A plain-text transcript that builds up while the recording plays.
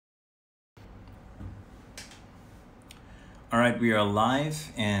All right, we are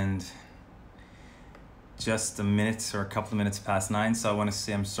live and just a minute or a couple of minutes past 9. So I want to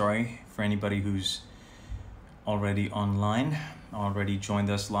say I'm sorry for anybody who's already online, already joined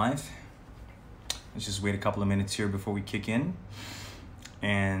us live. Let's just wait a couple of minutes here before we kick in.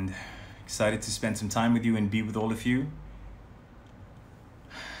 And excited to spend some time with you and be with all of you.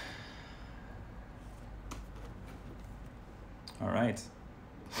 All right.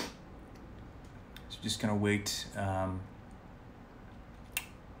 So just gonna wait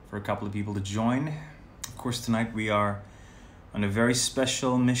for a couple of people to join. Of course, tonight we are on a very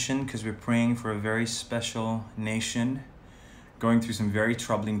special mission because we're praying for a very special nation going through some very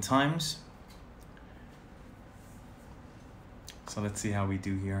troubling times. So let's see how we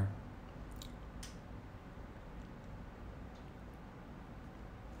do here.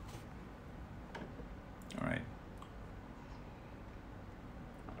 All right.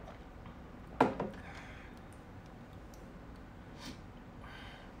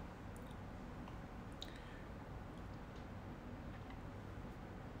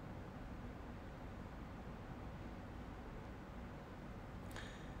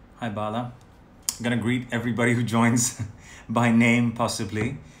 Hi Bala. I'm gonna greet everybody who joins by name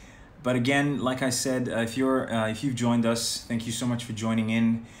possibly. But again, like I said, if you've joined us, thank you so much for joining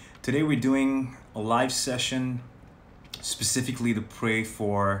in. Today we're doing a live session specifically to pray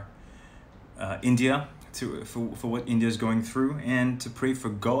for India, for what India is going through, and to pray for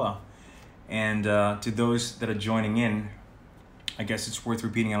Goa. And to those that are joining in, I guess it's worth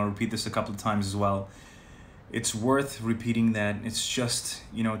repeating, and I'll repeat this a couple of times as well. It's worth repeating that it's just,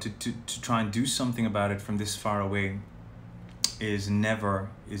 to try and do something about it from this far away is never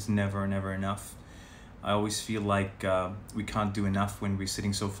enough. I always feel like we can't do enough when we're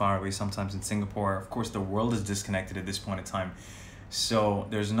sitting so far away, sometimes in Singapore. Of course, the world is disconnected at this point in time. So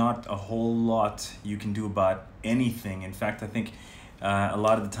there's not a whole lot you can do about anything. In fact, I think a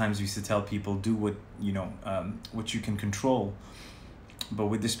lot of the times we used to tell people, do what you can control. But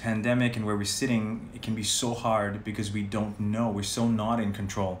with this pandemic and where we're sitting, it can be so hard because we don't know. We're so not in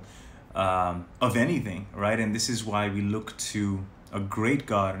control of anything, right? And this is why we look to a great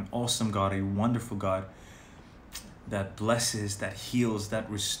God, an awesome God, a wonderful God that blesses, that heals, that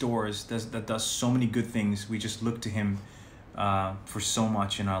restores, that does so many good things. We just look to Him for so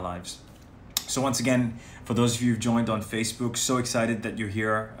much in our lives. So once again, for those of you who've joined on Facebook, so excited that you're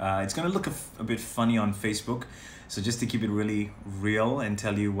here. It's going to look a bit funny on Facebook. So just to keep it really real and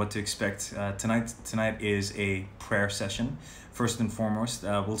tell you what to expect, tonight is a prayer session. First and foremost,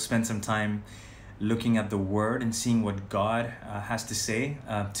 we'll spend some time looking at the Word and seeing what God has to say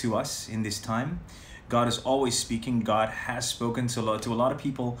to us in this time. God is always speaking. God has spoken to a lot of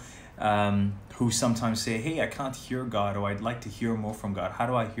people who sometimes say, hey, I can't hear God, or I'd like to hear more from God. How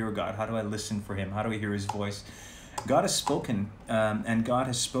do I hear God? How do I listen for Him? How do I hear His voice? God has spoken, and God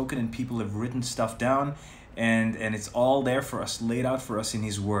has spoken, and people have written stuff down, and it's all there for us, laid out for us in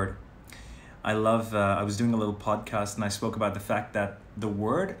His Word. I love, I was doing a little podcast and I spoke about the fact that the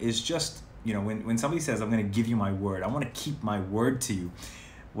Word is just, when somebody says, I'm going to give you my word, I want to keep my word to you.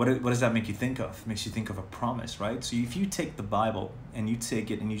 What does that make you think of? It makes you think of a promise, right? So if you take the Bible and you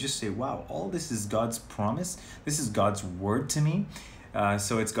take it and you just say, wow, all this is God's promise, this is God's word to me,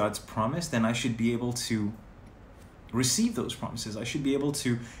 so it's God's promise, then I should be able to receive those promises. I should be able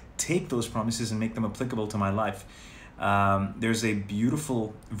to take those promises and make them applicable to my life. There's a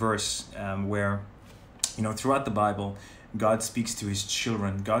beautiful verse where, throughout the Bible, God speaks to His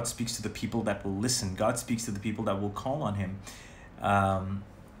children. God speaks to the people that will listen. God speaks to the people that will call on Him.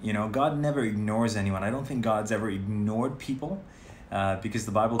 God never ignores anyone. I don't think God's ever ignored people because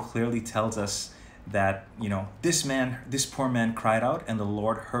the Bible clearly tells us that, this poor man cried out and the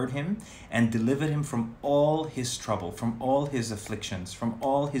Lord heard him and delivered him from all his trouble, from all his afflictions, from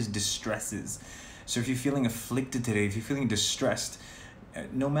all his distresses. So if you're feeling afflicted today, if you're feeling distressed,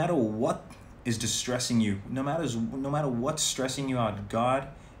 no matter what is distressing you, no matter what's stressing you out, God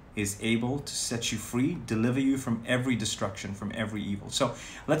is able to set you free, deliver you from every destruction, from every evil. So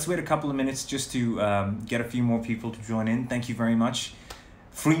let's wait a couple of minutes just to get a few more people to join in. Thank you very much.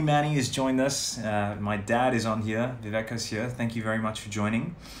 Free Manny has joined us. My dad is on here. Viveka's here. Thank you very much for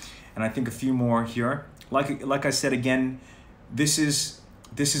joining. And I think a few more here. Like I said again, this is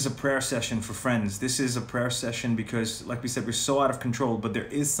a prayer session for friends. This is a prayer session because, like we said, we're so out of control, but there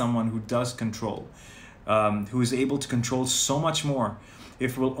is someone who does control, who is able to control so much more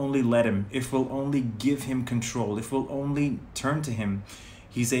if we'll only let Him, if we'll only give Him control, if we'll only turn to Him.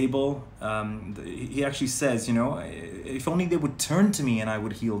 He's able, He actually says, if only they would turn to me and I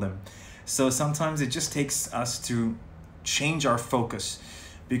would heal them. So sometimes it just takes us to change our focus,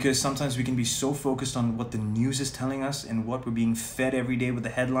 because sometimes we can be so focused on what the news is telling us and what we're being fed every day with the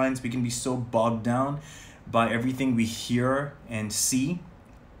headlines. We can be so bogged down by everything we hear and see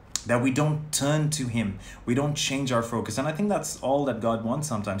that we don't turn to him. We don't change our focus. And I think that's all that God wants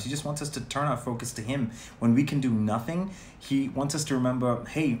sometimes. He just wants us to turn our focus to him. When we can do nothing, he wants us to remember,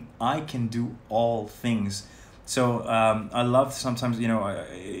 hey, I can do all things. So I love sometimes,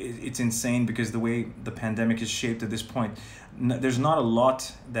 it's insane because the way the pandemic is shaped at this point, there's not a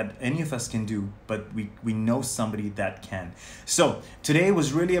lot that any of us can do, but we know somebody that can. So today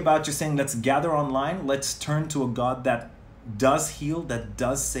was really about just saying, let's gather online. Let's turn to a God that does heal, that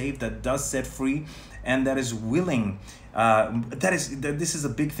does save, that does set free, and that is willing. This is a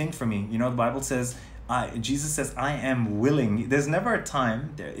big thing for me. The Bible says, Jesus says, I am willing. There's never a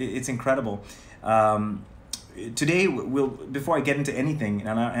time. It's incredible. Today, before I get into anything,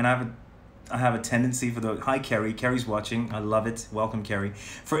 and I have a tendency for hi Carrie. Carrie's watching. I love it. Welcome, Carrie.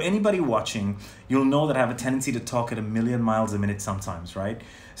 For anybody watching, you'll know that I have a tendency to talk at 1,000,000 miles a minute sometimes, right?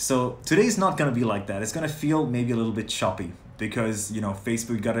 So today's not going to be like that. It's going to feel maybe a little bit choppy because,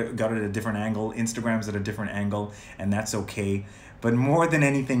 Facebook got it at a different angle. Instagram's at a different angle, and that's okay. But more than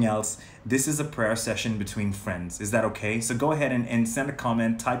anything else, this is a prayer session between friends. Is that okay? So go ahead and send a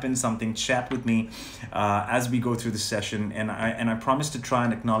comment, type in something, chat with me as we go through the session. And I promise to try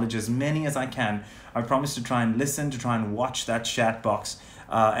and acknowledge as many as I can. I promise to try and listen, to try and watch that chat box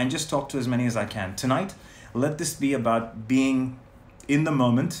and just talk to as many as I can. Tonight, let this be about being in the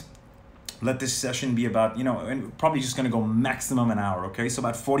moment. Let this session be about, and probably just going to go maximum an hour, okay? So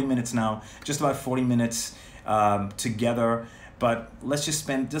about 40 minutes now, just about 40 minutes together. But let's just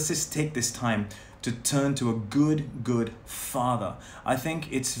take this time to turn to a good Father. I think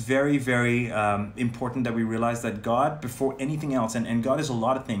it's very, very important that we realize that God, before anything else, and God is a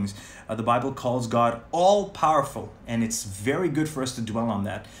lot of things, the Bible calls God all-powerful, and it's very good for us to dwell on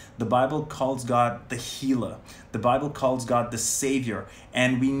that. The Bible calls God the healer. The Bible calls God the Savior,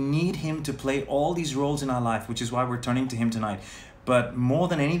 and we need him to play all these roles in our life, which is why we're turning to him tonight. But more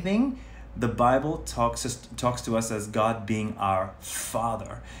than anything, the Bible talks to us as God being our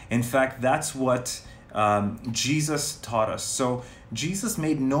Father. In fact, that's what Jesus taught us. So Jesus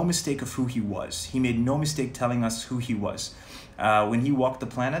made no mistake of who he was. He made no mistake telling us who he was. When he walked the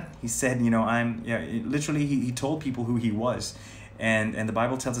planet, he said, literally he told people who he was. And the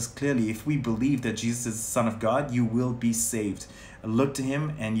Bible tells us clearly, if we believe that Jesus is the Son of God, you will be saved. Look to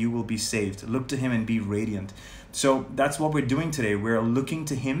him and you will be saved. Look to him and be radiant. So that's what we're doing today. We're looking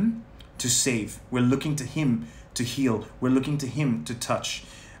to him to save. We're looking to him to heal. We're looking to him to touch.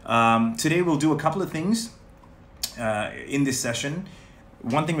 Today we'll do a couple of things in this session.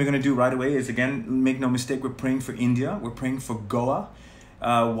 One thing we're going to do right away is, again, make no mistake, we're praying for India. We're praying for Goa.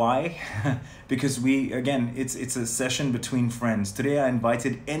 Why? Because it's a session between friends. Today I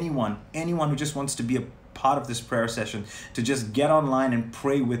invited anyone who just wants to be a part of this prayer session to just get online and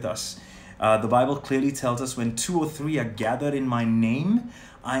pray with us. The Bible clearly tells us, when 2 or 3 are gathered in my name,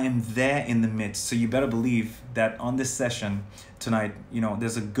 I am there in the midst. So you better believe that on this session tonight,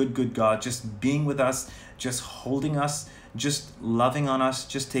 there's a good God just being with us, just holding us, just loving on us,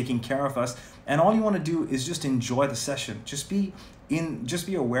 just taking care of us. And all you want to do is just enjoy the session. Just be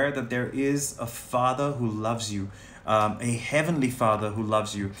aware that there is a Father who loves you, a heavenly Father who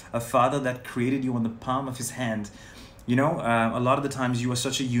loves you, a Father that created you on the palm of his hand. A lot of the times you are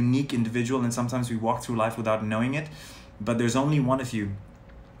such a unique individual, and sometimes we walk through life without knowing it, but there's only one of you.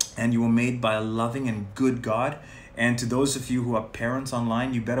 And you were made by a loving and good God. And to those of you who are parents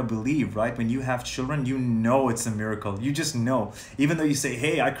online, you better believe, right? When you have children, it's a miracle. You just know. Even though you say,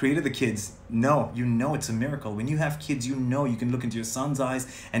 hey, I created the kids. No, it's a miracle. When you have kids, you can look into your son's eyes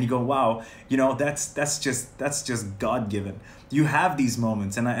and you go, wow, that's just God-given. You have these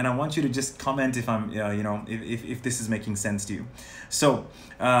moments, and I want you to just comment if I'm, if this is making sense to you. So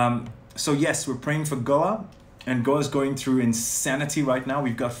yes, we're praying for Goa. And Goa is going through insanity right now.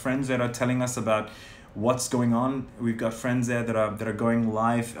 We've got friends that are telling us about what's going on. We've got friends there that are going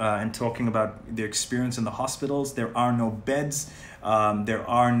live and talking about their experience in the hospitals. There are no beds.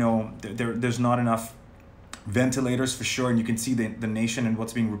 There's not enough ventilators for sure. And you can see the nation and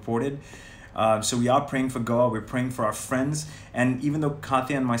what's being reported. So we are praying for Goa. We're praying for our friends. And even though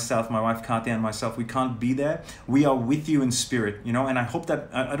Katya and myself, my wife Katya and myself, we can't be there, we are with you in spirit, and I hope that,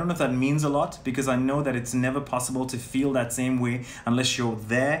 I don't know if that means a lot, because I know that it's never possible to feel that same way unless you're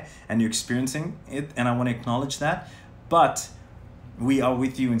there and you're experiencing it. And I want to acknowledge that. But we are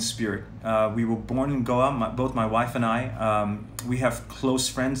with you in spirit. We were born in Goa, both my wife and I. We have close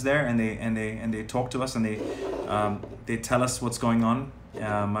friends there, and they talk to us, and they tell us what's going on.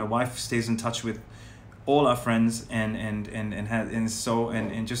 My wife stays in touch with all our friends and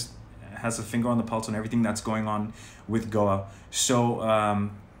just has a finger on the pulse on everything that's going on with Goa.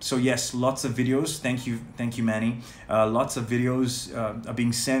 So yes, lots of videos. Thank you, Manny. Lots of videos are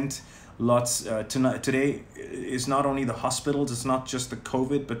being sent. Today is not only the hospitals, it's not just the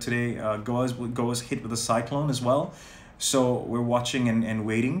COVID, but today Goa's hit with a cyclone as well. So we're watching and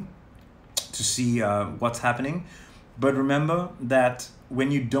waiting to see what's happening. But remember that when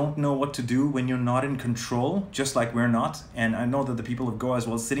you don't know what to do, when you're not in control, just like we're not, and I know that the people of Goa as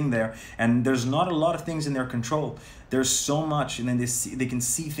well sitting there, and there's not a lot of things in their control. There's so much, and then they can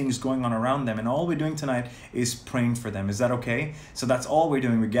see things going on around them, and all we're doing tonight is praying for them. Is that okay? So that's all we're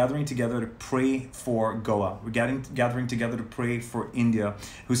doing. We're gathering together to pray for Goa. We're gathering together to pray for India,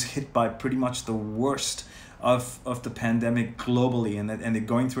 who's hit by pretty much the worst of the pandemic globally, and they're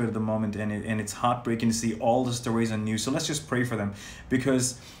going through it at the moment, and it's heartbreaking to see all the stories on news. So let's just pray for them,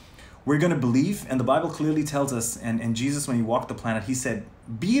 because we're going to believe, and the Bible clearly tells us, and Jesus, when he walked the planet, he said,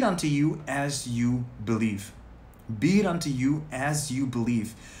 be it unto you as you believe. Be it unto you as you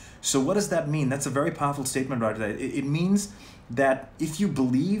believe. So what does that mean? That's a very powerful statement right there. It means that if you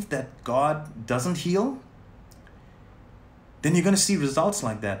believe that God doesn't heal, then you're going to see results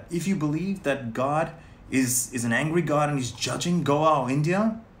like that. If you believe that God is an angry God and he's judging Goa or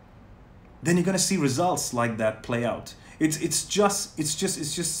India, then you're going to see results like that play out. It's just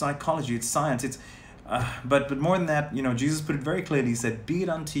psychology. It's science. But more than that, Jesus put it very clearly. He said, "Be it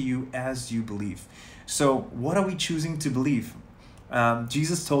unto you as you believe." So what are we choosing to believe?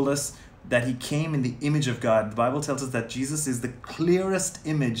 Jesus told us that he came in the image of God. The Bible tells us that Jesus is the clearest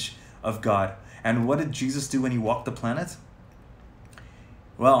image of God. And what did Jesus do when he walked the planet?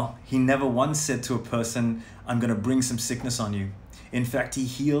 Well, he never once said to a person, I'm going to bring some sickness on you. In fact, he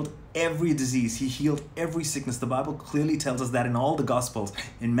healed every disease. He healed every sickness. The Bible clearly tells us that in all the Gospels.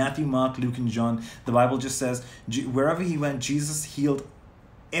 In Matthew, Mark, Luke, and John, the Bible just says, wherever he went, Jesus healed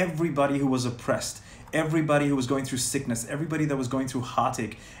everybody who was oppressed, everybody who was going through sickness, everybody that was going through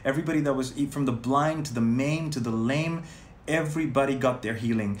heartache, everybody that was from the blind to the maimed to the lame, everybody got their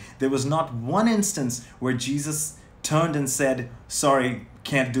healing. There was not one instance where Jesus turned and said, sorry,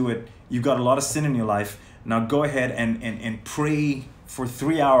 can't do it. You've got a lot of sin in your life. Now go ahead and pray for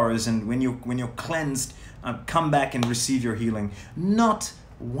 3 hours, and when you're cleansed, come back and receive your healing. Not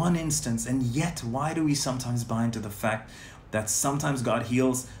one instance. And yet, why do we sometimes buy into the fact that sometimes God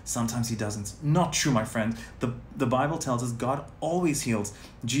heals, sometimes he doesn't? Not true, my friend. The Bible tells us God always heals.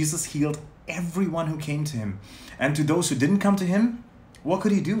 Jesus healed everyone who came to him. And to those who didn't come to him, what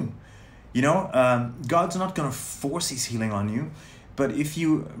could he do? God's not going to force his healing on you. But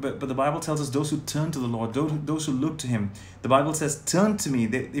the Bible tells us those who turn to the Lord, those who look to him, the Bible says, turn to me.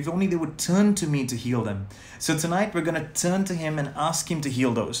 If only they would turn to me to heal them. So tonight we're going to turn to him and ask him to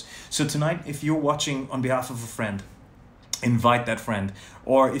heal those. So tonight, if you're watching on behalf of a friend, invite that friend.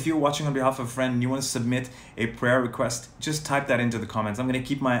 Or if you're watching on behalf of a friend and you want to submit a prayer request, just type that into the comments. I'm going to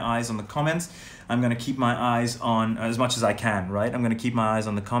keep my eyes on the comments. I'm going to keep my eyes on as much as I can, right? I'm going to keep my eyes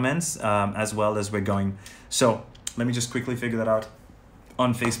on the comments as well as we're going. So let me just quickly figure that out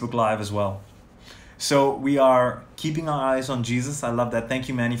on Facebook Live as well. So we are keeping our eyes on Jesus. I love that. Thank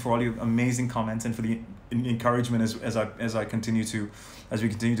you, Manny, for all your amazing comments and for the encouragement as we continue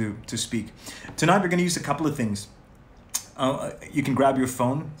to speak. Tonight we're going to use a couple of things. You can grab your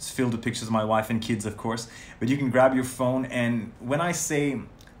phone. It's filled with pictures of my wife and kids, of course. But you can grab your phone, and when I say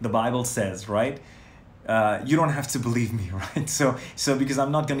the Bible says, right, you don't have to believe me, right? So because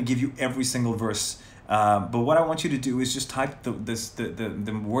I'm not going to give you every single verse. But what I want you to do is just type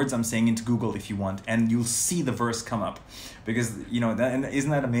the words I'm saying into Google if you want, and you'll see the verse come up. Because, and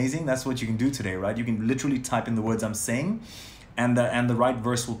isn't that amazing? That's what you can do today, right? You can literally type in the words I'm saying, and the right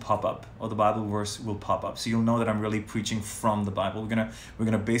verse will pop up, or the Bible verse will pop up. So you'll know that I'm really preaching from the Bible. We're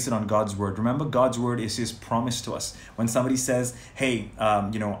gonna base it on God's word. Remember, God's word is his promise to us. When somebody says, hey,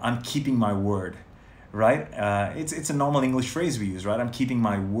 I'm keeping my word, right? It's a normal English phrase we use, right? I'm keeping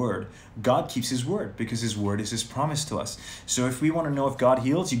my word. God keeps his word because his word is his promise to us. So if we want to know if God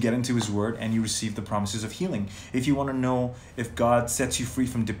heals, you get into his word and you receive the promises of healing. If you want to know if God sets you free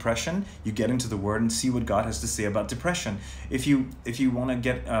from depression, you get into the word and see what God has to say about depression. If you want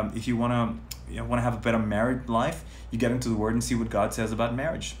to have a better married life, you get into the word and see what God says about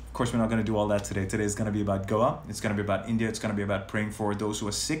marriage. Of course, we're not going to do all that today. Today is going to be about Goa. It's going to be about India. It's going to be about praying for those who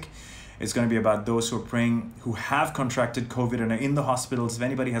are sick. It's going to be about those who are praying, who have contracted COVID and are in the hospitals. If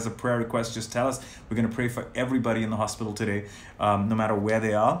anybody has a prayer request, just tell us. We're going to pray for everybody in the hospital today, no matter where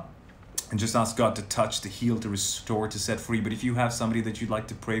they are. And just ask God to touch, to heal, to restore, to set free. But if you have somebody that you'd like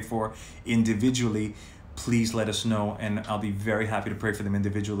to pray for individually, please let us know, and I'll be very happy to pray for them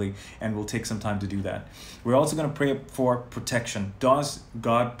individually, and we'll take some time to do that. We're also going to pray for protection. Does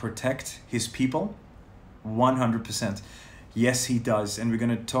God protect his people? 100%. Yes, he does. And we're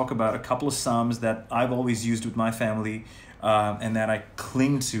going to talk about a couple of Psalms that I've always used with my family, and that I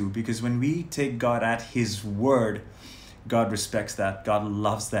cling to, because when we take God at his word, God respects that. God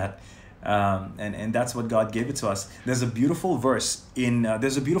loves that. And that's what God gave it to us. There's a beautiful verse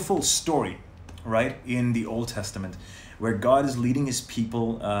there's a beautiful story, right, in the Old Testament, where God is leading his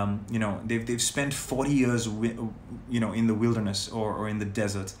people. They've spent 40 years in the wilderness or in the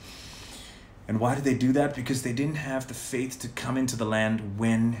desert. And why did they do that? Because they didn't have the faith to come into the land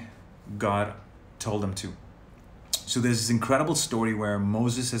when God told them to. So there's this incredible story where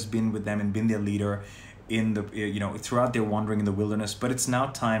Moses has been with them and been their leader in the throughout their wandering in the wilderness, but it's now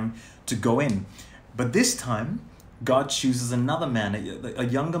time to go in. But this time God chooses another man, a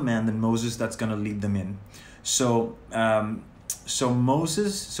younger man than Moses, that's going to lead them in. So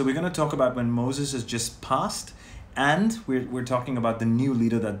Moses, we're going to talk about when Moses has just passed, and we're talking about the new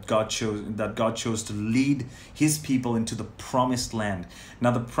leader that God chose to lead his people into the promised land.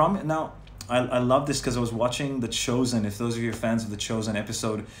 Now I love this because I was watching The Chosen. If those of you are fans of The Chosen,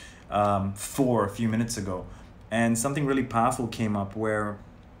 episode 4 a few minutes ago, and something really powerful came up where,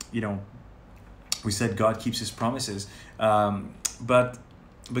 we said God keeps his promises, but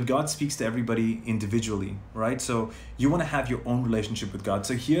God speaks to everybody individually, right? So you want to have your own relationship with God.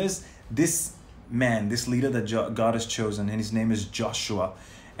 So here's this man, this leader that God has chosen, and his name is Joshua.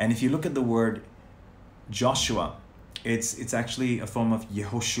 And if you look at the word Joshua, it's actually a form of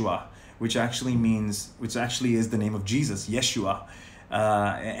Yehoshua, which actually is the name of Jesus, Yeshua,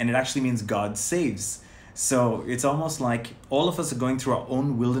 and it actually means God saves. So it's almost like all of us are going through our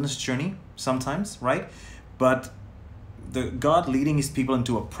own wilderness journey sometimes, right? But the God leading his people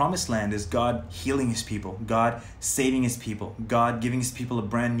into a promised land is God healing his people, God saving his people, God giving his people a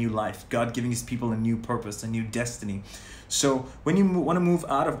brand new life, God giving his people a new purpose, a new destiny. So when you want to move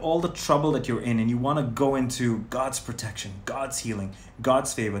out of all the trouble that you're in and you want to go into God's protection, God's healing,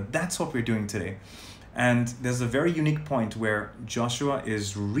 God's favor, that's what we're doing today. And there's a very unique point where Joshua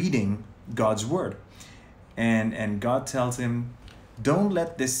is reading God's word, and God tells him, don't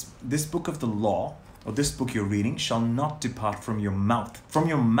let this book of the law, or this book you're reading, shall not depart from your mouth. From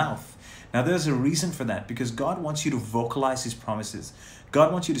your mouth. Now there's a reason for that, because God wants you to vocalize his promises.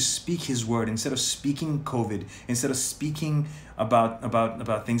 God wants you to speak his word instead of speaking COVID, instead of speaking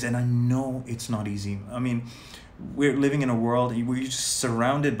about things. And I know it's not easy. I mean, we're living in a world where you're just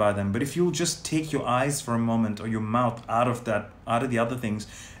surrounded by them. But if you'll just take your eyes for a moment, or your mouth out of the other things,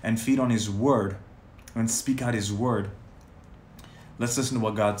 and feed on his word and speak out his word. Let's listen to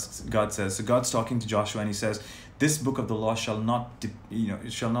what God says. So God's talking to Joshua, and he says, this book of the law shall not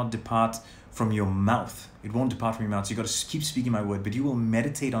depart from your mouth. It won't depart from your mouth. So you got to keep speaking my word, but you will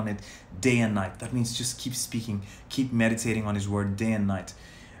meditate on it day and night. That means just keep speaking, keep meditating on his word day and night.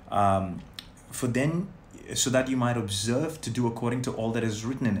 So that you might observe to do according to all that is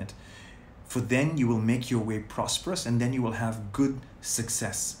written in it. For then you will make your way prosperous, and then you will have good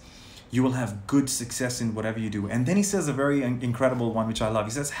success. You will have good success in whatever you do. And then he says a very incredible one, which I love.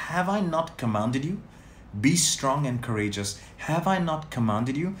 He says, have I not commanded you? Be strong and courageous. Have I not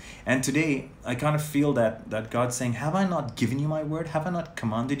commanded you? And today, I kind of feel that God's saying, have I not given you my word? Have I not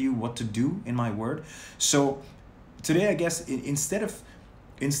commanded you what to do in my word? So today, I guess, instead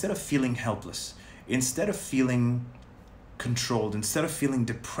of feeling helpless, instead of feeling controlled, instead of feeling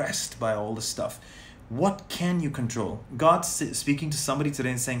depressed by all the stuff, what can you control? God's speaking to somebody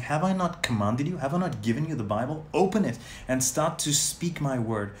today and saying, have I not commanded you? Have I not given you the Bible? Open it and start to speak my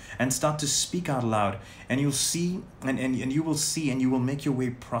word, and start to speak out loud, and you'll see, and you will see, and you will make your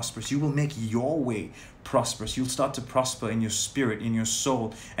way prosperous. You will make your way prosperous. You'll start to prosper in your spirit, in your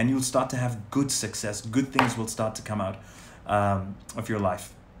soul, and you'll start to have good success. Good things will start to come out of your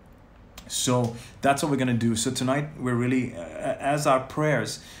life. So that's what we're going to do. So tonight, we're really, as our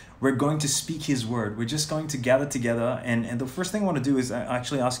prayers, we're going to speak his word. We're just going to gather together. And the first thing I want to do is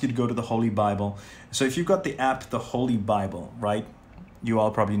actually ask you to go to the Holy Bible. So if you've got the app, the Holy Bible, right? You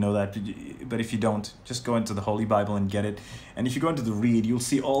all probably know that. But if you don't, just go into the Holy Bible and get it. And if you go into the read, you'll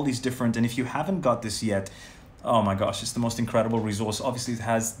see all these different. And if you haven't got this yet, oh my gosh, it's the most incredible resource. Obviously, it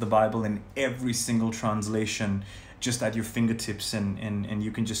has the Bible in every single translation just at your fingertips. And you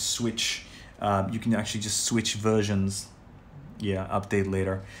can just switch. You can actually just switch versions. Yeah, update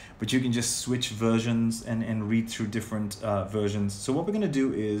later. But you can just switch versions and read through different versions. So what we're going to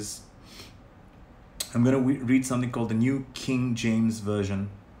do is, I'm going to read something called the New King James Version.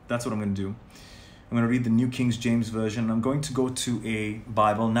 That's what I'm going to do. I'm going to read the New King James Version. I'm going to go to a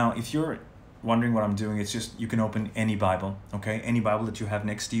Bible. Now, if you're wondering what I'm doing, it's just you can open any Bible, okay? Any Bible that you have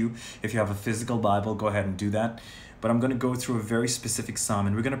next to you. If you have a physical Bible, go ahead and do that. But I'm going to go through a very specific psalm,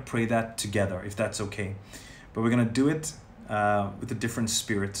 and we're going to pray that together, if that's okay. But we're going to do it with a different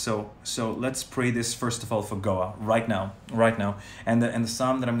spirit. So let's pray this first of all for Goa right now. And the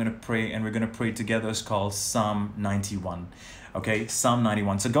psalm that I'm going to pray, and we're going to pray together, is called Psalm 91. Okay, Psalm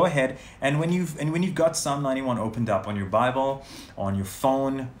 91. So go ahead, and when you've got Psalm 91 opened up on your Bible, on your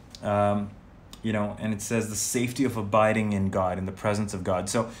phone, and it says the safety of abiding in God, in the presence of God.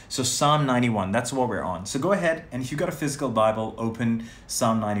 So Psalm 91, that's what we're on. So go ahead, and if you've got a physical Bible, open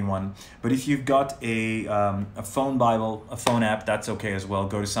Psalm 91. But if you've got a phone Bible, a phone app, that's okay as well.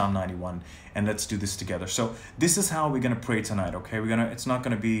 Go to Psalm 91, and let's do this together. So this is how we're going to pray tonight, okay? It's not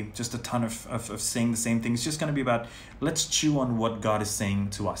going to be just a ton of saying the same thing. It's just going to be about, let's chew on what God is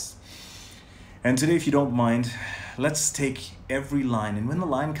saying to us. And today, if you don't mind, let's take every line, and when the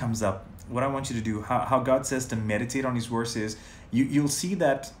line comes up, what I want you to do, how God says to meditate on his words is, you'll see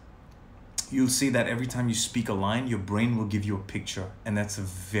that every time you speak a line, your brain will give you a picture. And that's a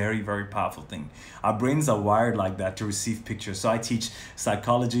very, very powerful thing. Our brains are wired like that, to receive pictures. So I teach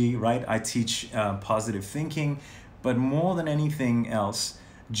psychology, right? I teach positive thinking, but more than anything else,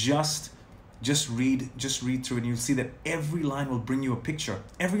 just read through it, and you'll see that every line will bring you a picture.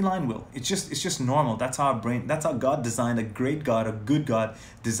 Every line will. It's just normal. That's how God designed, a great God, a good God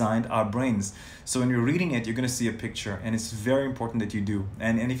designed our brains. So when you're reading it, you're going to see a picture, and it's very important that you do.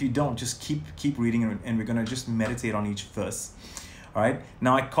 And if you don't, just keep reading, and we're going to just meditate on each verse. All right.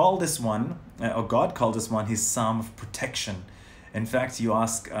 Now I call this one, or God called this one, his Psalm of protection. In fact, you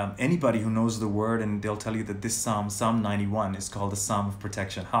ask anybody who knows the word, and they'll tell you that this Psalm 91, is called the Psalm of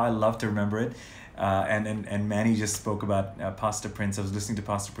Protection. How I love to remember it. And Manny just spoke about Pastor Prince. I was listening to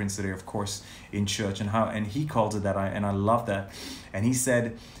Pastor Prince today, of course, in church, and he calls it that, and I love that. And he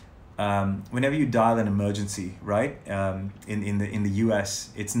said, whenever you dial an emergency, right, in the US,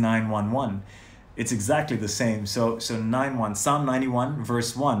 it's 911. It's exactly the same. So Psalm 91,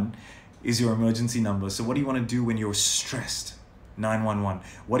 verse 1 is your emergency number. So what do you want to do when you're stressed? 911.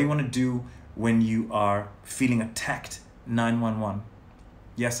 What do you want to do when you are feeling attacked? 911.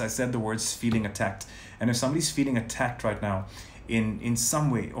 Yes, I said the words feeling attacked. And if somebody's feeling attacked right now in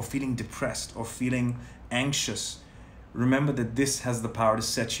some way, or feeling depressed, or feeling anxious, remember that this has the power to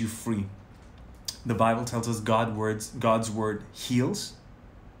set you free. The Bible tells us God's word heals.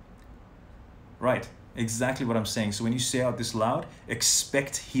 Right, exactly what I'm saying. So when you say out this loud,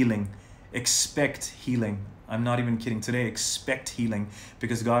 expect healing. Expect healing. I'm not even kidding. Today, expect healing,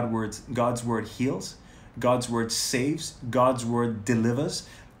 because God's word heals. God's word saves. God's word delivers.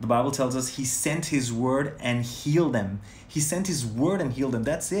 The Bible tells us he sent his word and healed them. He sent his word and healed them.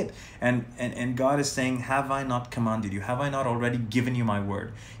 That's it. And God is saying, have I not commanded you? Have I not already given you my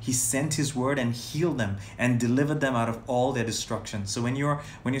word? He sent his word and healed them and delivered them out of all their destruction. So when you're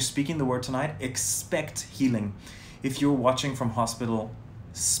speaking the word tonight, expect healing. If you're watching from hospital,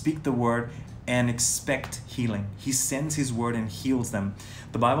 speak the word and expect healing. He sends his word and heals them.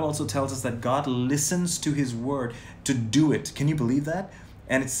 The Bible also tells us that God listens to his word to do it. Can you believe that?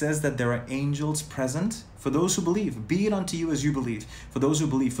 And it says that there are angels present for those who believe. Be it unto you as you believe. For those who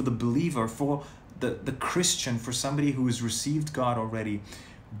believe, for the believer, for the Christian, for somebody who has received God already.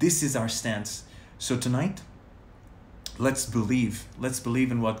 This is our stance. So tonight, let's believe. Let's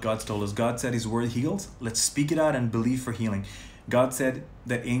believe in what God's told us. God said his word heals. Let's speak it out and believe for healing. God said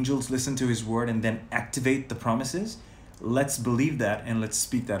that angels listen to his word and then activate the promises. Let's believe that, and let's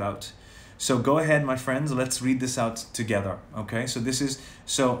speak that out. So go ahead, my friends, let's read this out together. Okay, so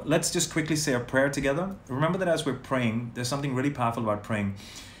let's just quickly say a prayer together. Remember that as we're praying, there's something really powerful about praying.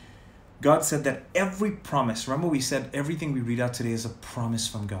 God said that every promise, remember we said everything we read out today is a promise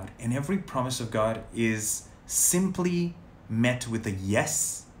from God. And every promise of God is simply met with a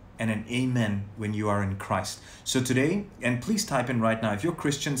yes and an amen when you are in Christ. So today, and please type in right now, if you're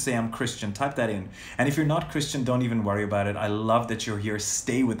Christian, say I'm Christian, type that in. And if you're not Christian, don't even worry about it. I love that you're here.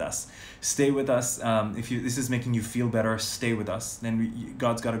 Stay with us. Stay with us. If this is making you feel better, stay with us. Then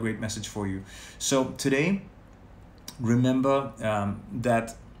God's got a great message for you. So today, remember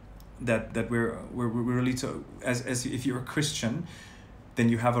that we're really as if you're a Christian, then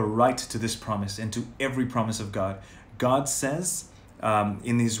you have a right to this promise and to every promise of God. God says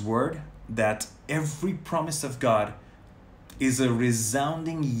in his word that every promise of God is a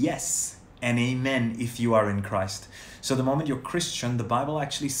resounding yes and amen if you are in Christ. So the moment you're Christian, the Bible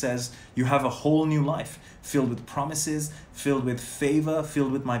actually says you have a whole new life filled with promises, filled with favor,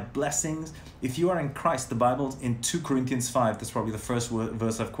 filled with my blessings. If you are in Christ, the Bible in 2 Corinthians 5, that's probably the first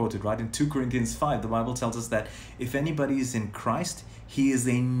verse I've quoted, right? In 2 Corinthians 5, the Bible tells us that if anybody is in Christ, he is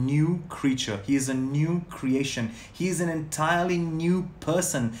a new creature. He is a new creation. He is an entirely new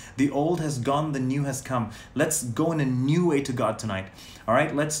person. The old has gone, the new has come. Let's go in a new way to God tonight. All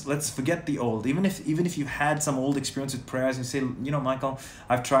right, let's forget the old. Even if you've had some old experience with prayers and say, you know, Michael,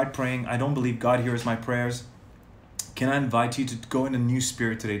 I've tried praying. I don't believe God hears my prayers. Can I invite you to go in a new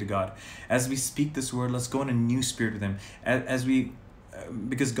spirit today to God? As we speak this word, let's go in a new spirit with him.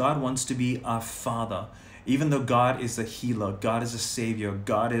 Because God wants to be our Father. Even though God is a healer, God is a savior,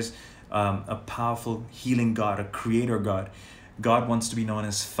 God is a powerful healing God, a creator God, God wants to be known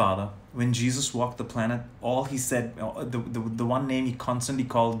as Father. When Jesus walked the planet, all he said, the one name he constantly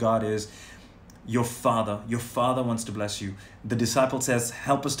called God is your Father. Your Father wants to bless you. The disciple says,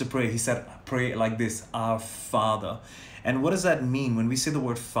 help us to pray. He said, pray like this, our Father. And what does that mean? When we say the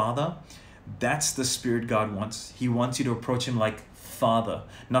word Father, that's the spirit God wants. He wants you to approach him like Father,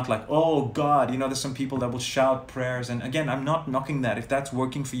 not like, oh God. You know, there's some people that will shout prayers. And again, I'm not knocking that. If that's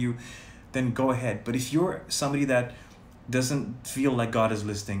working for you, then go ahead. But if you're somebody that doesn't feel like God is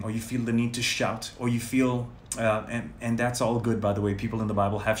listening, or you feel the need to shout, or you feel, and that's all good, by the way, people in the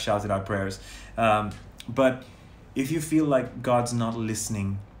Bible have shouted out prayers. But if you feel like God's not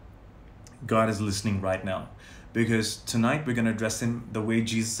listening, God is listening right now. Because tonight we're going to address him the way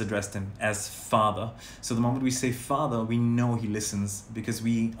Jesus addressed him, as Father. So the moment we say Father, we know he listens, because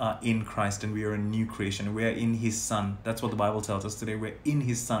we are in Christ and we are a new creation. We are in his Son. That's what the Bible tells us today. We're in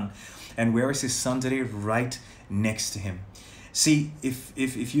his Son. And where is his Son today? Right next to him. See,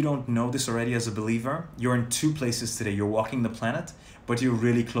 if you don't know this already as a believer, you're in two places today. You're walking the planet, but you're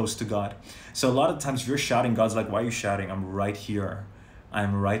really close to God. So a lot of times if you're shouting, God's like, why are you shouting? I'm right here.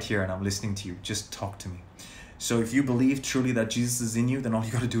 I'm right here and I'm listening to you. Just talk to me. So if you believe truly that Jesus is in you, then all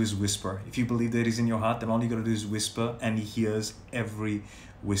you got to do is whisper. If you believe that he's in your heart, then all you got to do is whisper, and he hears every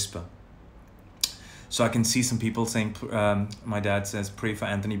whisper. So I can see some people saying, my dad says, pray for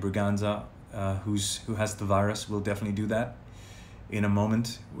Anthony Braganza, who has the virus. We'll definitely do that in a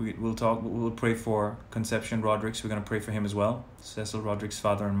moment. We'll talk. We'll pray for Conception Rodrigues. We're going to pray for him as well. Cecil Rodrigues'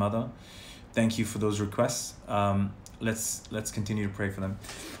 father and mother. Thank you for those requests. Let's continue to pray for them.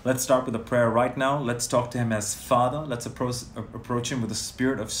 Let's start with a prayer right now. Let's talk to him as Father. Let's approach him with a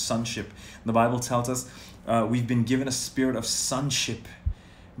spirit of sonship. The Bible tells us we've been given a spirit of sonship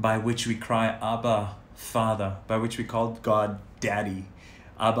by which we cry, Abba, Father, by which we call God Daddy.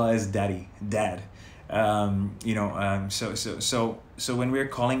 Abba is Daddy, Dad. So when we're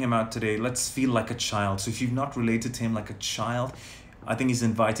calling him out today, let's feel like a child. So if you've not related to him like a child, I think he's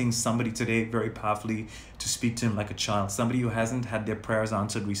inviting somebody today very powerfully to speak to him like a child. Somebody who hasn't had their prayers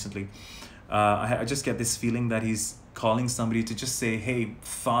answered recently. I just get this feeling that he's calling somebody to just say, hey,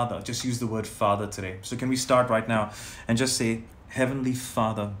 Father. Just use the word Father today. So can we start right now and just say, Heavenly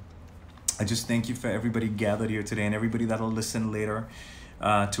Father, I just thank you for everybody gathered here today and everybody that'll listen later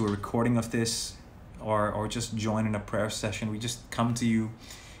to a recording of this or just join in a prayer session. We just come to you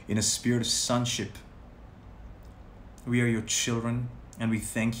in a spirit of sonship. We are your children, and we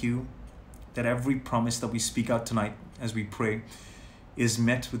thank you that every promise that we speak out tonight as we pray is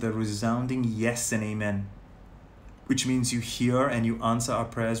met with a resounding yes and amen, which means you hear and you answer our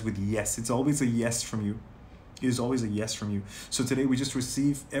prayers with yes. It's always a yes from you. It is always a yes from you. So today we just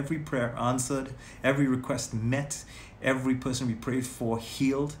receive every prayer answered, every request met, every person we prayed for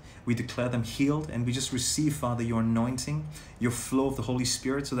healed. We declare them healed, and we just receive, Father, your anointing, your flow of the Holy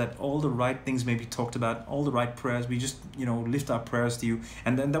Spirit, so that all the right things may be talked about, all the right prayers. We just, lift our prayers to you,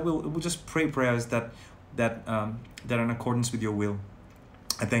 and then we'll just pray prayers that are in accordance with your will.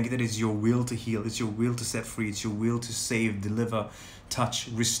 I thank you that it's your will to heal, it's your will to set free, it's your will to save, deliver, touch,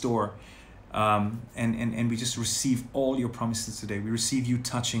 restore. And we just receive all your promises today. We receive you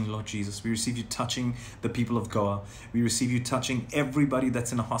touching, Lord Jesus. We receive you touching the people of Goa. We receive you touching everybody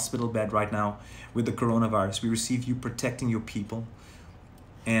that's in a hospital bed right now with the coronavirus. We receive you protecting your people.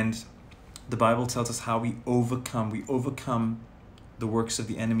 And the Bible tells us how we overcome. We overcome the works of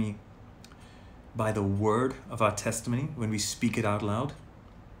the enemy by the word of our testimony when we speak it out loud,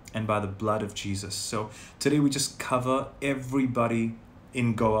 and by the blood of Jesus. So today we just cover everybody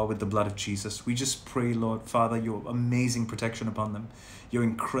in Goa with the blood of Jesus. We just pray, Lord Father, your amazing protection upon them, your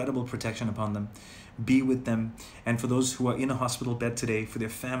incredible protection upon them. Be with them. And for those who are in a hospital bed today, for their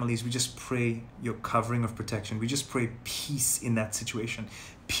families, we just pray your covering of protection. We just pray peace in that situation,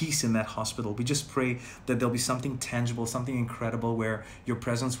 peace in that hospital. We just pray that there'll be something tangible, something incredible, where your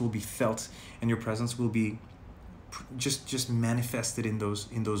presence will be felt and your presence will be just manifested in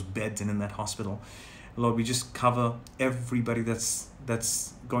those beds and in that hospital. Lord, we just cover everybody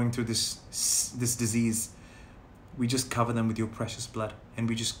that's going through this disease. We just cover them with your precious blood, and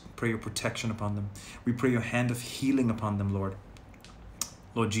we just pray your protection upon them. We pray your hand of healing upon them, Lord.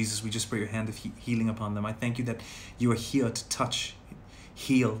 Lord Jesus, we just pray your hand of healing upon them. I thank you that you are here to touch,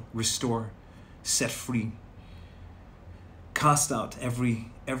 heal, restore, set free, cast out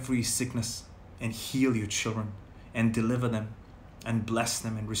every sickness, and heal your children, and deliver them, and bless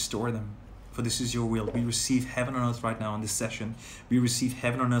them, and restore them. For this is your will. We receive heaven on earth right now in this session. We receive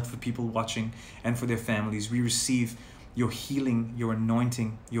heaven on earth for people watching and for their families. We receive your healing, your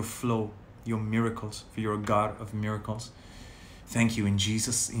anointing, your flow, your miracles, for you're a God of miracles. Thank you. In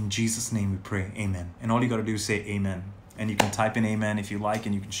Jesus' name we pray. Amen. And all you got to do is say amen. And you can type in amen if you like,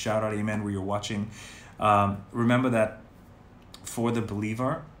 and you can shout out amen where you're watching. Remember that for the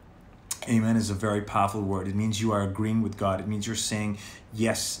believer, amen is a very powerful word. It means you are agreeing with God. It means you're saying,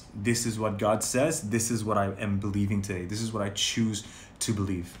 yes, this is what God says. This is what I am believing today. This is what I choose to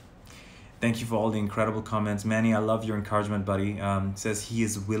believe. Thank you for all the incredible comments. Manny, I love your encouragement, buddy. Says he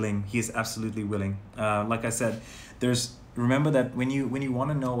is willing. He is absolutely willing. Like I said, remember that when you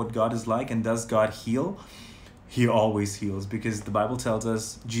want to know what God is like and does God heal, he always heals, because the Bible tells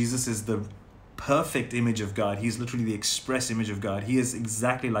us Jesus is the perfect image of God. He's literally the express image of God. He is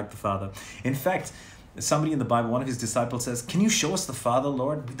exactly like the Father. In fact, somebody in the Bible, one of his disciples says, can you show us the Father,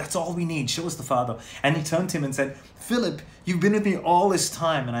 Lord? That's all we need. Show us the Father. And he turned to him and said, Philip, you've been with me all this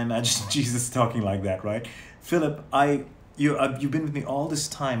time. And I imagine Jesus talking like that, right? Philip, you've been with me all this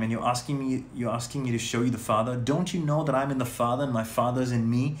time, and you're asking me to show you the Father. Don't you know that I'm in the Father and my Father is in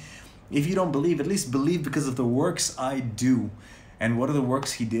me? If you don't believe, at least believe because of the works I do. And what are the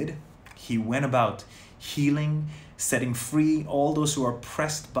works he did? He went about healing, setting free all those who are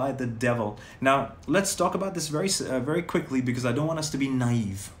oppressed by the devil. Now, let's talk about this very quickly, because I don't want us to be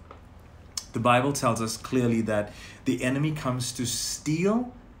naive. The Bible tells us clearly that the enemy comes to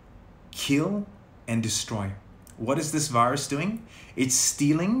steal, kill, and destroy. What is this virus doing? It's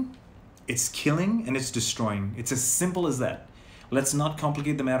stealing, it's killing, and it's destroying. It's as simple as that. Let's not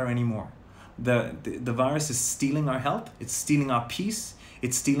complicate the matter anymore. The virus is stealing our health, it's stealing our peace,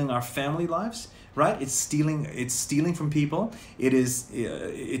 it's stealing our family lives, right? It's stealing from people.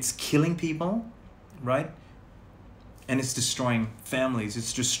 It's killing people, right? And it's destroying families.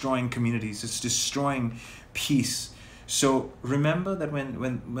 It's destroying communities. It's destroying peace. So remember that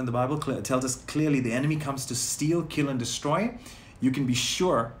when the Bible tells us clearly the enemy comes to steal, kill, and destroy, you can be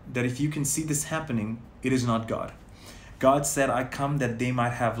sure that if you can see this happening, it is not God. God said, I come that they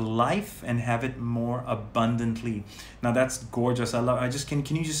might have life and have it more abundantly. Now that's gorgeous.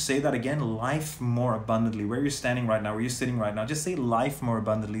 Can you just say that again? Life more abundantly. Where you're standing right now, where you're sitting right now, just say life more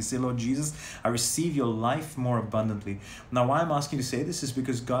abundantly. Say, Lord Jesus, I receive your life more abundantly. Now why I'm asking you to say this is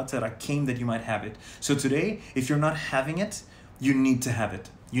because God said, I came that you might have it. So today, if you're not having it, you need to have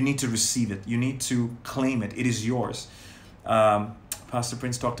it. You need to receive it. You need to claim it. It is yours. Pastor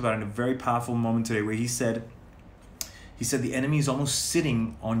Prince talked about it in a very powerful moment today where he said the enemy is almost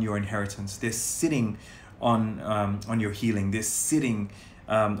sitting on your inheritance. They're sitting on your healing. They're sitting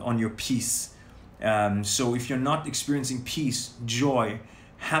on your peace. So if you're not experiencing peace, joy,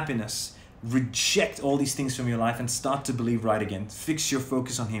 happiness, reject all these things from your life and start to believe right again. Fix your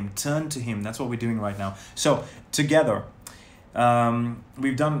focus on him. Turn to him. That's what we're doing right now. So together,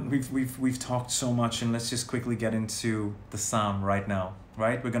 we've talked so much, and let's just quickly get into the Psalm right now.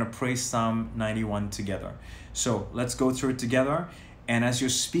 Right? We're going to pray Psalm 91 together. So let's go through it together. And as you're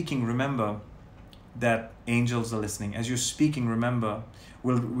speaking, remember that angels are listening. As you're speaking, remember,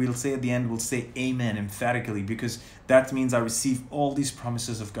 we'll say at the end, we'll say amen emphatically, because that means I receive all these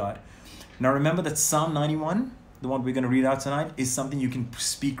promises of God. Now remember that Psalm 91, the one we're going to read out tonight, is something you can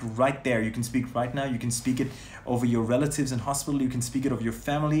speak right there. You can speak right now. You can speak it over your relatives in hospital. You can speak it over your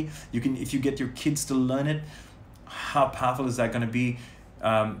family. You can, if you get your kids to learn it, how powerful is that going to be?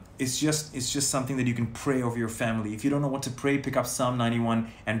 It's just something that you can pray over your family. If you don't know what to pray, pick up Psalm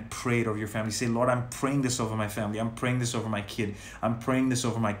 91 and pray it over your family. Say, Lord, I'm praying this over my family. I'm praying this over my kid. I'm praying this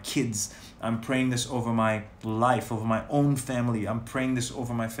over my kids. I'm praying this over my life, over my own family. I'm praying this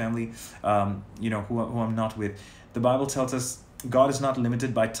over my family, who I'm not with. The Bible tells us God is not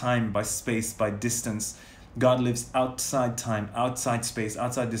limited by time, by space, by distance. God lives outside time, outside space,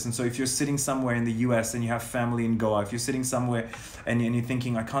 outside distance. So if you're sitting somewhere in the US and you have family in Goa, if you're sitting somewhere and you're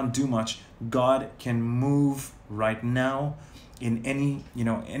thinking, I can't do much, God can move right now in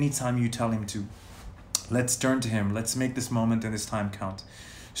any time you tell him to. Let's turn to him. Let's make this moment and this time count.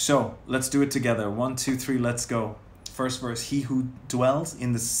 So let's do it together. 1, 2, 3, let's go. First verse, he who dwells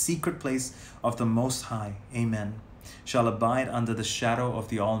in the secret place of the Most High, amen, shall abide under the shadow of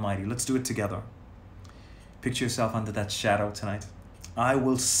the Almighty. Let's do it together. Picture yourself under that shadow tonight. I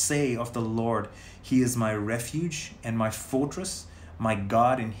will say of the Lord, He is my refuge and my fortress, my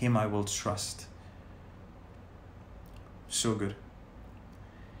God, in Him I will trust. So good.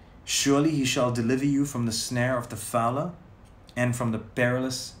 Surely He shall deliver you from the snare of the fowler and from the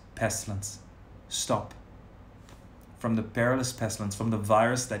perilous pestilence. Stop. From the perilous pestilence, from the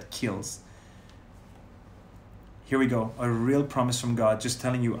virus that kills. Here we go. A real promise from God, just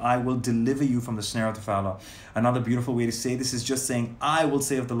telling you, I will deliver you from the snare of the fowler. Another beautiful way to say this is just saying, I will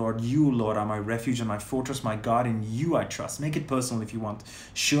say of the Lord, you, Lord, are my refuge and my fortress, my God, in you I trust. Make it personal if you want.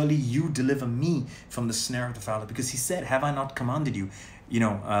 Surely you deliver me from the snare of the fowler. Because He said, have I not commanded you?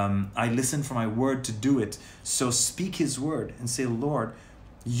 I listen for my word to do it. So speak His word and say, Lord,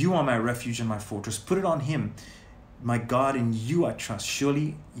 you are my refuge and my fortress. Put it on Him. My God, in you I trust.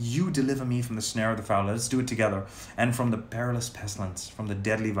 Surely you deliver me from the snare of the fowler. Let's do it together. And from the perilous pestilence, from the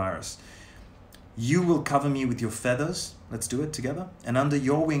deadly virus. You will cover me with your feathers. Let's do it together. And under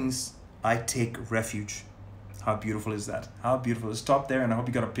your wings, I take refuge. How beautiful is that? How beautiful. Stop there, and I hope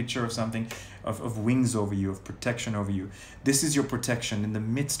you got a picture of something, of wings over you, of protection over you. This is your protection in the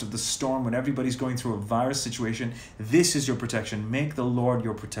midst of the storm when everybody's going through a virus situation. This is your protection. Make the Lord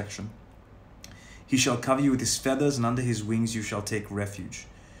your protection. He shall cover you with His feathers, and under His wings you shall take refuge.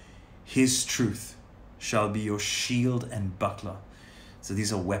 His truth shall be your shield and buckler. So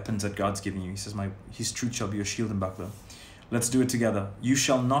these are weapons that God's giving you. He says, His truth shall be your shield and buckler. Let's do it together. You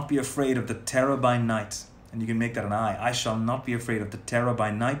shall not be afraid of the terror by night. And you can make that an I shall not be afraid of the terror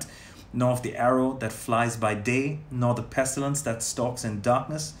by night, nor of the arrow that flies by day, nor the pestilence that stalks in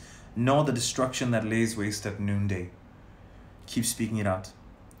darkness, nor the destruction that lays waste at noonday. Keep speaking it out.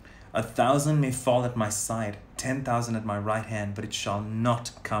 1,000 may fall at my side, 10,000 at my right hand, but it shall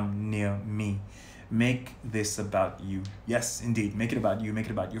not come near me. Make this about you. Yes, indeed. Make it about you. Make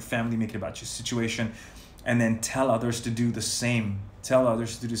it about your family. Make it about your situation. And then tell others to do the same. Tell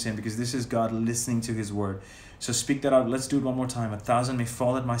others to do the same, because this is God listening to His word. So speak that out. Let's do it one more time. 1,000 may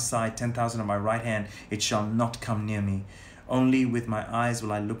fall at my side, 10,000 at my right hand. It shall not come near me. Only with my eyes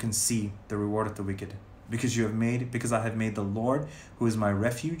will I look and see the reward of the wicked. Because I have made the Lord, who is my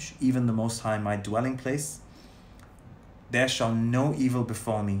refuge, even the Most High, my dwelling place. There shall no evil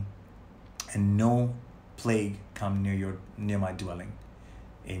befall me, and no plague come near my dwelling.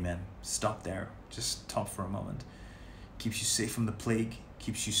 Amen. Stop there. Just stop for a moment. Keeps you safe from the plague,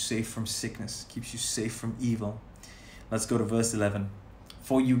 keeps you safe from sickness, keeps you safe from evil. Let's go to verse 11.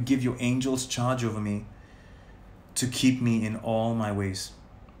 For you give your angels charge over me to keep me in all my ways.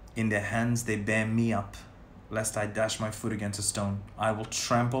 In their hands they bear me up, lest I dash my foot against a stone. I will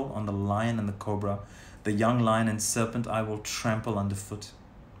trample on the lion and the cobra, the young lion and serpent I will trample underfoot.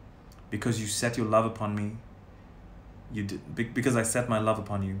 Because you set your love upon me, because I set my love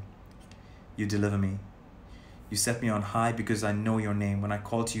upon you, you deliver me. You set me on high because I know your name. When I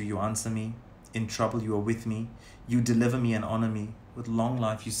call to you, you answer me. In trouble, you are with me. You deliver me and honor me. With long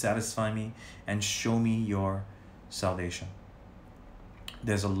life, you satisfy me and show me your salvation.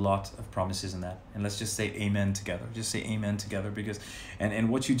 There's a lot of promises in that. And let's just say amen together. Just say amen together, because and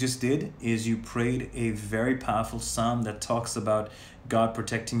what you just did is you prayed a very powerful psalm that talks about God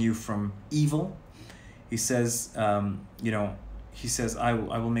protecting you from evil. He says, He says, I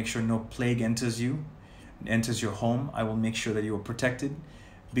will make sure no plague enters your home. I will make sure that you are protected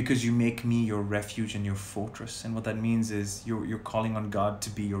because you make me your refuge and your fortress. And what that means is you're calling on God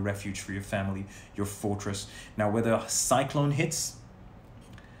to be your refuge for your family, your fortress. Now, whether a cyclone hits,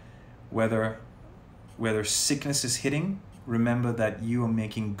 whether sickness is hitting, remember that you are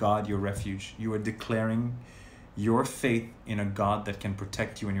making God your refuge. You are declaring your faith in a God that can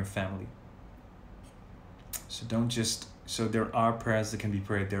protect you and your family. So there are prayers that can be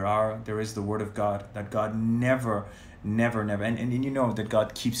prayed. There is the word of God, that God never, and you know that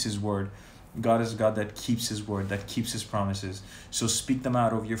God keeps His word. God is a God that keeps His word, that keeps His promises. So speak them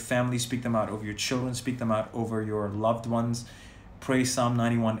out over your family, speak them out over your children, speak them out over your loved ones. Pray Psalm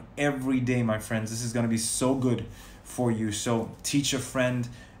 91 every day, my friends. This is going to be so good for you. So teach a friend,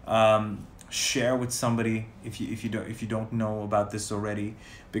 share with somebody if you don't know about this already,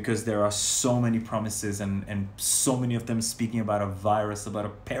 because there are so many promises and so many of them speaking about a virus, about a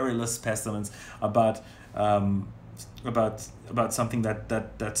perilous pestilence, about something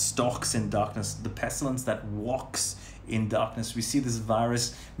that stalks in darkness, the pestilence that walks in darkness. We see this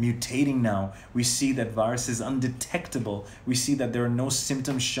virus mutating now. We see that virus is undetectable. We see that there are no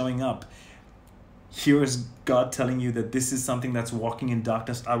symptoms showing up. Here is God telling you that this is something that's walking in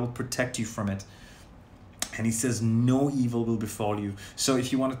darkness. I will protect you from it. And He says no evil will befall you. So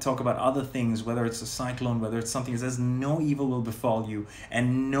if you want to talk about other things, whether it's a cyclone, whether it's something, He says no evil will befall you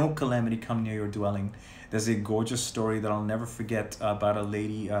and no calamity come near your dwelling. There's a gorgeous story that I'll never forget about a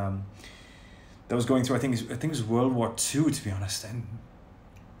lady that was going through, I think it was World War II, to be honest,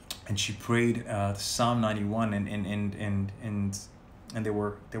 and she prayed Psalm 91, and there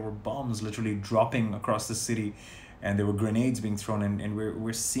were bombs literally dropping across the city, and there were grenades being thrown, and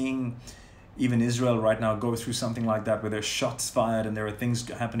we're seeing even Israel right now go through something like that, where there's shots fired and there are things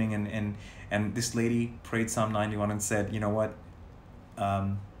happening, and this lady prayed Psalm 91 and said, you know what,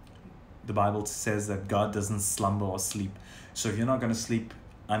 the Bible says that God doesn't slumber or sleep. So if you're not going to sleep,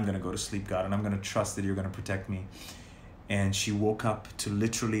 I'm going to go to sleep, God, and I'm going to trust that you're going to protect me. And she woke up to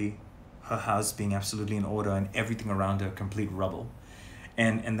literally her house being absolutely in order and everything around her complete rubble.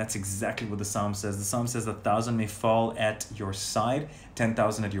 And that's exactly what the psalm says. The psalm says, 1,000 may fall at your side,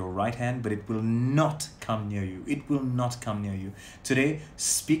 10,000 at your right hand, but it will not come near you. It will not come near you. Today,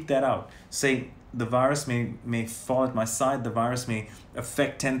 speak that out. Say, the virus may fall at my side, the virus may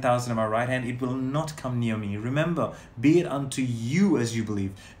affect 10,000 at my right hand, it will not come near me. Remember, be it unto you as you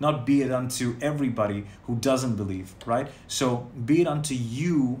believe, not be it unto everybody who doesn't believe, right? So be it unto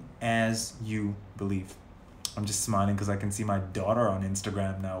you as you believe. I'm just smiling because I can see my daughter on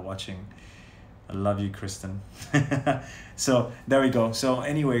Instagram now watching. I love you, Kristen. So there we go. So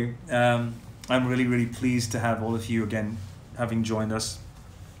anyway, I'm really, really pleased to have all of you again having joined us.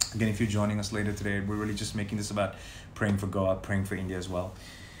 Again, if you're joining us later today, we're really just making this about praying for Goa, praying for India as well.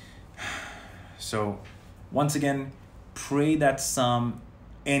 So once again, pray that psalm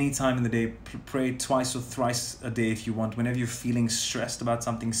anytime in the day. Pray twice or thrice a day if you want. Whenever you're feeling stressed about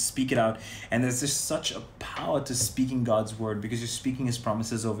something, speak it out. And there's just such a power to speaking God's word, because you're speaking his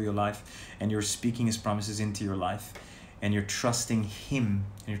promises over your life, and you're speaking his promises into your life, and you're trusting him,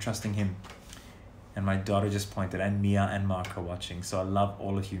 And my daughter just pointed, and Mia and Mark are watching. So I love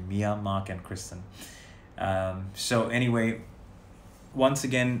all of you, Mia, Mark, and Kristen. So anyway, once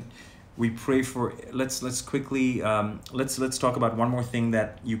again, we pray for, let's quickly, let's talk about one more thing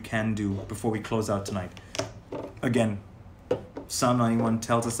that you can do before we close out tonight. Again, Psalm 91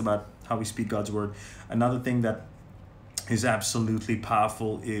 tells us about how we speak God's word. Another thing that is absolutely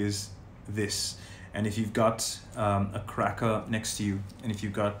powerful is this. And if you've got a cracker next to you, and if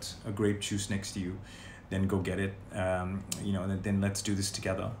you've got a grape juice next to you, then go get it. Then let's do this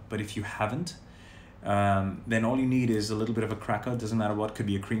together. But if you haven't, then all you need is a little bit of a cracker. Doesn't matter what. Could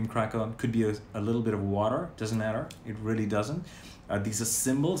be a cream cracker. Could be a little bit of water. Doesn't matter. It really doesn't. These are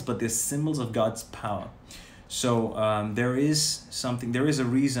symbols, but they're symbols of God's power. So there is a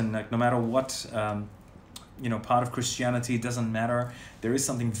reason, like no matter what, part of Christianity, it doesn't matter. There is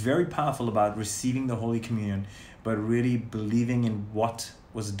something very powerful about receiving the Holy Communion, but really believing in what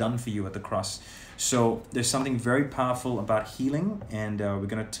was done for you at the cross. So there's something very powerful about healing, and we're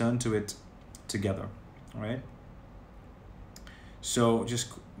going to turn to it together. All right. So just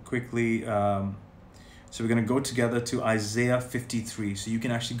quickly, so we're going to go together to Isaiah 53. So you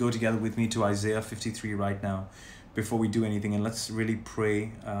can actually go together with me to Isaiah 53 right now before we do anything, and let's really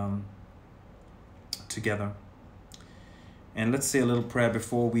pray together. And let's say a little prayer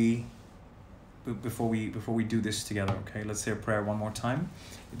before we do this together. Okay, let's say a prayer one more time.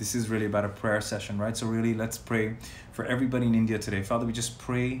 This is really about a prayer session, right? So really, let's pray for everybody in India today. Father, we just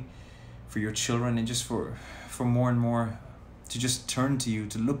pray for your children, and just for more and more to just turn to you,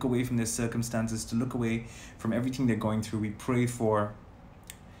 to look away from their circumstances, to look away from everything they're going through. We pray for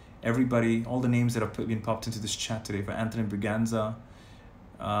everybody, all the names that have been popped into this chat today, for Anthony Briganza.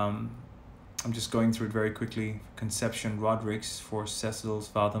 I'm just going through it very quickly. Conception Rodrigues, for Cecil's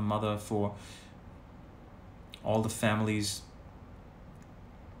father, mother, for all the families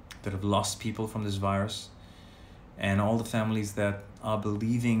that have lost people from this virus, and all the families that are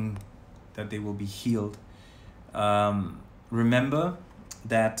believing that they will be healed. Remember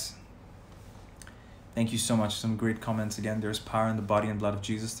that, thank you so much. Some great comments again. There's power in the body and blood of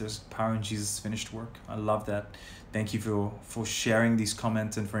Jesus. There's power in Jesus' finished work. I love that. Thank you for sharing these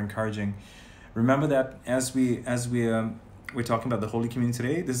comments and for encouraging. Remember that as we're talking about the Holy Communion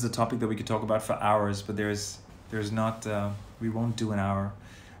today, this is a topic that we could talk about for hours, but there's not, we won't do an hour.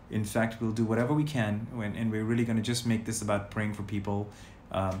 In fact, we'll do whatever we can, and we're really going to just make this about praying for people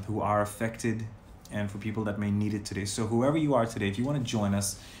who are affected, and for people that may need it today. So whoever you are today, if you want to join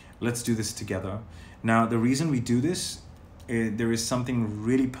us, let's do this together. Now, the reason we do this, there is something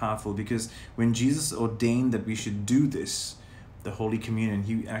really powerful, because when Jesus ordained that we should do this, the Holy Communion,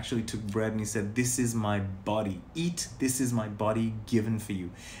 he actually took bread and he said, "This is my body. Eat, this is my body given for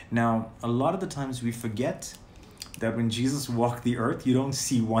you." Now, a lot of the times we forget that when Jesus walked the earth, you don't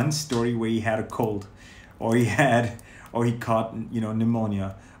see one story where he had a cold, or he had or he caught,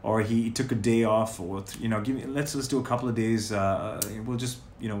 pneumonia, or he took a day off, or let's do a couple of days. We'll just,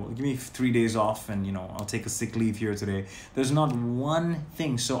 give me 3 days off, and I'll take a sick leave here today. There's not one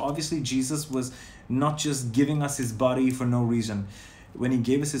thing. So obviously Jesus was not just giving us his body for no reason. When he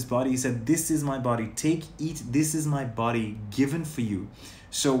gave us his body, he said, "This is my body. Take, eat. This is my body given for you."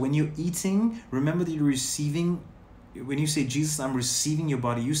 So when you're eating, remember that you're receiving. When you say, "Jesus, I'm receiving your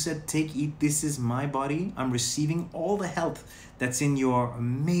body," you said, "Take, eat. This is my body. I'm receiving all the health that's in your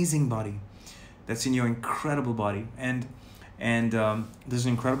amazing body, that's in your incredible body." And there's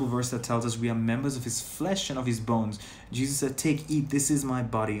an incredible verse that tells us we are members of his flesh and of his bones. Jesus said, "Take, eat. This is my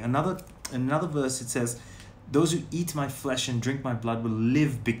body." Another verse, it says, "Those who eat my flesh and drink my blood will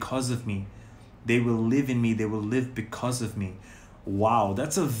live because of me. They will live in me. They will live because of me." Wow,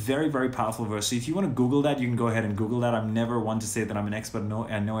 that's a very, very powerful verse. So if you want to Google that, you can go ahead and Google that. I'm never one to say that I'm an expert. No,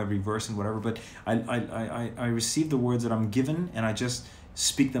 I know every verse and whatever, but I receive the words that I'm given, and I just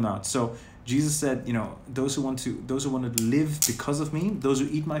speak them out. So Jesus said, those who want to live because of me, those who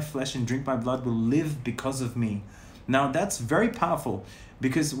eat my flesh and drink my blood will live because of me. Now that's very powerful,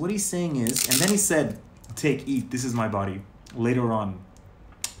 because what he's saying is, and then he said, "Take, eat, this is my body." Later on,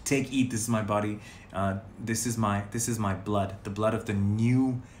 "Take, eat, this is my body. This is my blood, the blood of the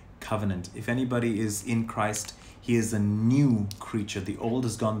new covenant." If anybody is in Christ, he is a new creature. The old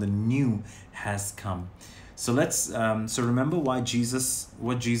is gone, the new has come. So let's remember what Jesus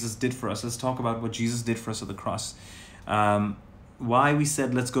did for us. Let's talk about what Jesus did for us at the cross. Why we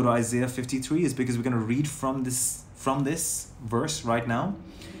said let's go to Isaiah 53 is because we're going to read from this verse right now,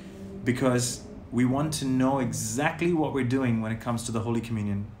 because we want to know exactly what we're doing when it comes to the Holy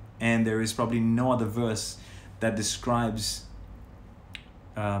Communion. And there is probably no other verse that describes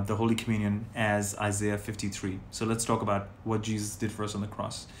the Holy Communion as Isaiah 53. So let's talk about what Jesus did for us on the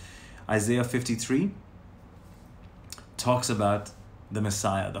cross. Isaiah 53 talks about the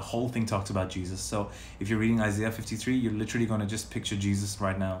Messiah. The whole thing talks about Jesus. So if you're reading Isaiah 53, you're literally going to just picture Jesus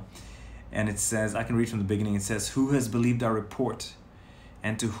right now. And it says, I can read from the beginning. It says, "Who has believed our report?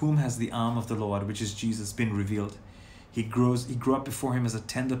 And to whom has the arm of the Lord, which is Jesus, been revealed? He grew up before him as a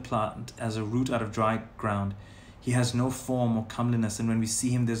tender plant, as a root out of dry ground. He has no form or comeliness, and when we see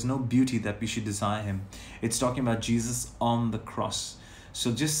him, there's no beauty that we should desire him." It's talking about Jesus on the cross.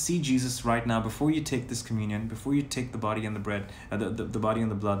 So just see Jesus right now before you take this communion, before you take the body and the bread, the body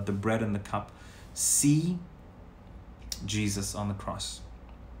and the blood, the bread and the cup. See Jesus on the cross.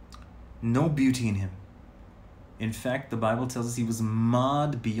 No beauty in him. In fact, the Bible tells us he was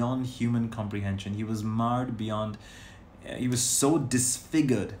marred beyond human comprehension. He was marred beyond, he was so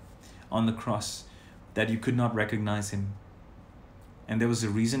disfigured on the cross that you could not recognize him. And there was a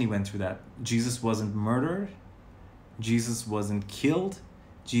reason he went through that. Jesus wasn't murdered. Jesus wasn't killed.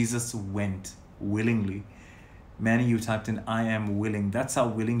 Jesus went willingly. Many of you typed in, "I am willing." That's how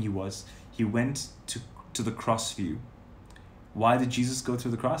willing he was. He went to the cross for you. Why did Jesus go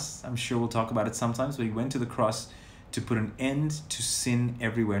through the cross? I'm sure we'll talk about it sometimes, but he went to the cross to put an end to sin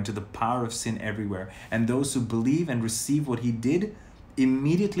everywhere and to the power of sin everywhere. And those who believe and receive what he did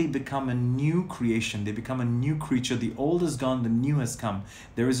immediately become a new creation. They become a new creature. The old is gone, the new has come.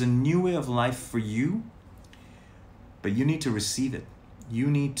 There is a new way of life for you, but you need to receive it. You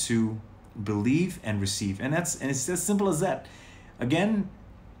need to believe and receive. And it's as simple as that. Again,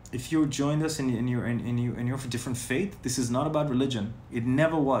 if you joined us and you're for different faith, this is not about religion. It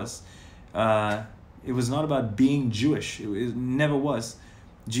never was. It was not about being Jewish. It never was.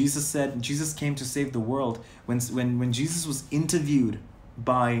 Jesus said, Jesus came to save the world. When Jesus was interviewed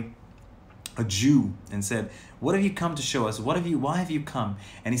by a Jew and said, "What have you come to show us? Why have you come?"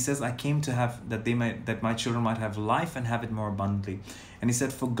 And he says, "I came to have that my children might have life and have it more abundantly." And he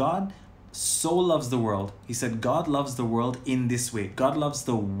said, "For God so loves the world." He said, God loves the world in this way. God loves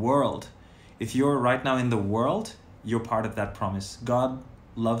the world. If you're right now in the world, you're part of that promise. God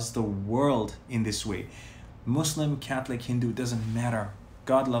loves the world in this way. Muslim, Catholic, Hindu, it doesn't matter.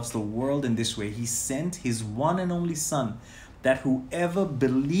 God loves the world in this way. He sent his one and only Son, that whoever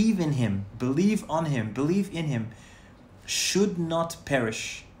believe in him, believe in him, should not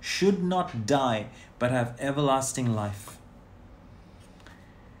perish, should not die, but have everlasting life.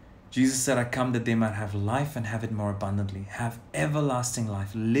 Jesus said, "I come that they might have life and have it more abundantly." Have everlasting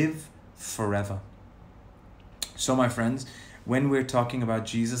life. Live forever. So my friends, when we're talking about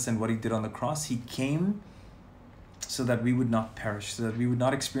Jesus and what he did on the cross, he came so that we would not perish, so that we would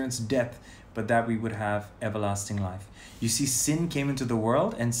not experience death, but that we would have everlasting life. You see, sin came into the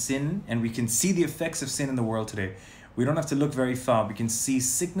world, and we can see the effects of sin in the world today. We don't have to look very far. We can see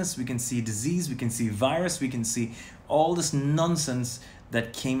sickness, we can see disease, we can see virus, we can see all this nonsense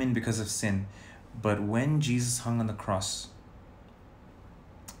that came in because of sin. But when Jesus hung on the cross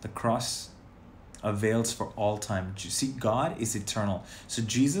avails for all time. You see, God is eternal. So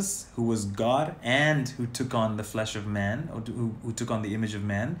Jesus, who was God and who took on the flesh of man, or who took on the image of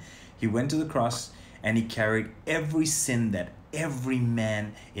man, he went to the cross and he carried every sin that every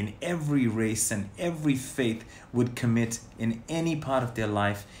man in every race and every faith would commit in any part of their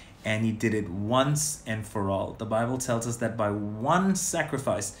life. And he did it once and for all. The Bible tells us that by one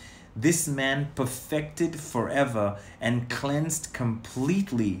sacrifice, this man perfected forever and cleansed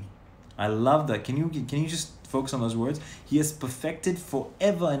completely. I love that. Can you just focus on those words? He has perfected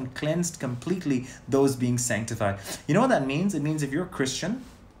forever and cleansed completely those being sanctified. You know what that means? It means if you're a Christian,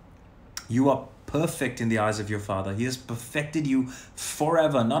 you are perfect in the eyes of your Father. He has perfected you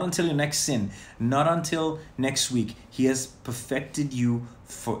forever, not until your next sin, not until next week. He has perfected you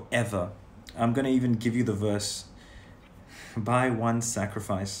forever. I'm going to even give you the verse. By one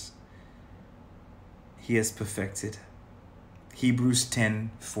sacrifice, he has perfected. Hebrews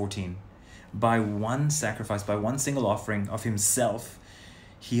 10:14. By one sacrifice, by one single offering of himself,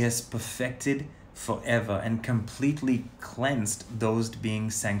 he has perfected forever and completely cleansed those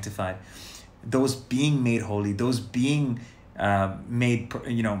being sanctified, those being made holy, those being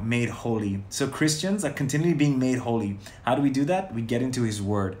made holy. So Christians are continually being made holy. How do we do that? We get into his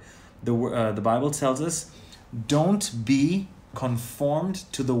word. The Bible tells us, don't be conformed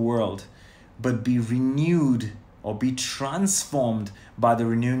to the world, but be renewed or be transformed by the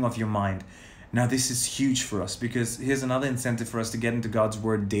renewing of your mind. Now, this is huge for us because here's another incentive for us to get into God's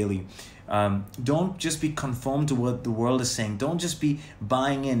word daily. Don't just be conformed to what the world is saying. Don't just be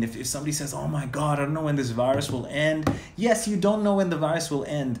buying in. If somebody says, oh my God, I don't know when this virus will end. Yes, you don't know when the virus will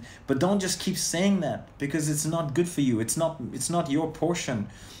end, but don't just keep saying that because it's not good for you. It's not your portion.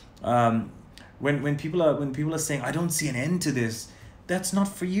 When people are saying, I don't see an end to this, that's not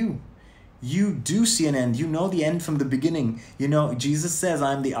for you. You do see an end. You know the end from the beginning. You know, Jesus says,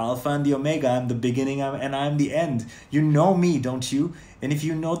 I'm the Alpha and the Omega. I'm the beginning and I'm the end. You know me, don't you? And if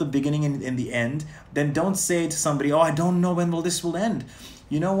you know the beginning and the end, then don't say to somebody, oh, I don't know when this will end.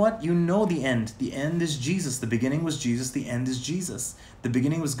 You know what? You know the end. The end is Jesus. The beginning was Jesus. The end is Jesus. The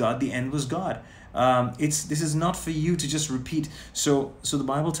beginning was God. The end was God. This is not for you to just repeat. So the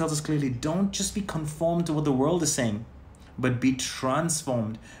Bible tells us clearly, don't just be conformed to what the world is saying, but be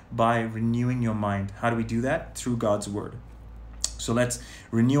transformed by renewing your mind. How do we do that? Through God's word. So let's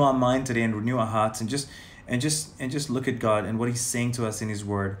renew our mind today and renew our hearts and just look at God and what he's saying to us in his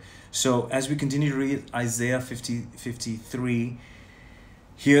word. So as we continue to read Isaiah 53,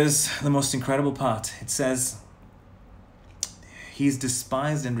 here's the most incredible part. It says, he's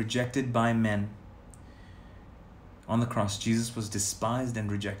despised and rejected by men. On the cross, Jesus was despised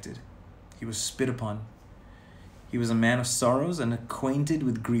and rejected. He was spit upon. He was a man of sorrows and acquainted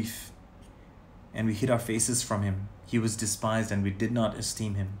with grief, and we hid our faces from him. He was despised and we did not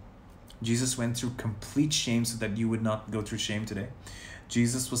esteem him. Jesus went through complete shame so that you would not go through shame today.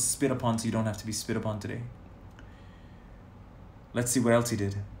 Jesus was spit upon so you don't have to be spit upon today. Let's see what else he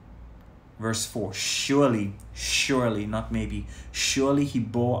did. Verse 4, surely, not maybe, surely he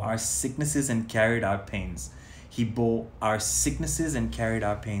bore our sicknesses and carried our pains. He bore our sicknesses and carried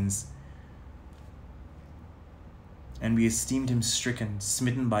our pains. And we esteemed him stricken,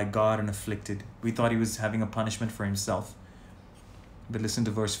 smitten by God and afflicted. We thought he was having a punishment for himself. But listen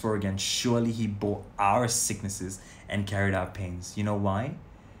to verse 4 again. Surely he bore our sicknesses and carried our pains. You know why?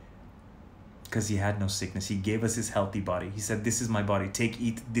 Because he had no sickness. He gave us his healthy body. He said, this is my body. Take,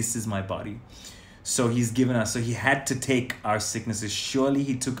 eat. This is my body. So he's given us. So he had to take our sicknesses. Surely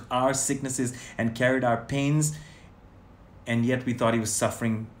he took our sicknesses and carried our pains. And yet we thought he was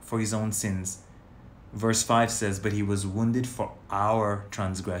suffering for his own sins. Verse 5 says, but he was wounded for our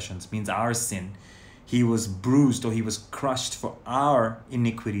transgressions, means our sin. He was bruised or he was crushed for our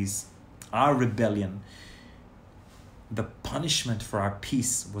iniquities, our rebellion. The punishment for our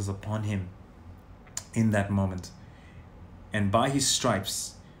peace was upon him in that moment. And by his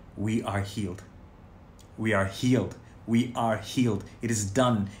stripes, we are healed. We are healed. We are healed. It is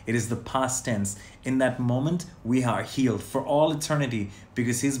done. It is the past tense. In that moment, we are healed for all eternity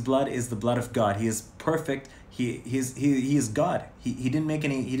because his blood is the blood of God. He is perfect. He is God. He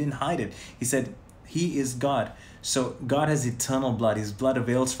didn't hide it. He said he is God. So God has eternal blood. His blood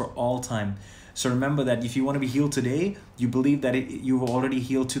avails for all time. So remember that if you want to be healed today, you believe that you were already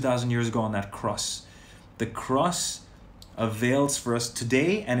healed 2,000 years ago on that cross. The cross avails for us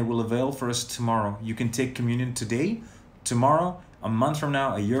today and it will avail for us tomorrow. You can take communion today, tomorrow, a month from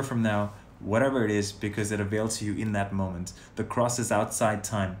now, a year from now, whatever it is, because it avails to you in that moment. The cross is outside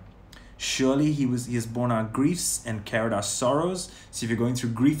time. Surely he has borne our griefs and carried our sorrows. So if you're going through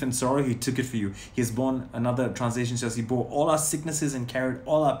grief and sorrow, he took it for you. He has borne, another translation says, he bore all our sicknesses and carried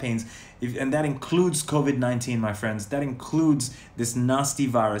all our pains. And that includes COVID-19, my friends. That includes this nasty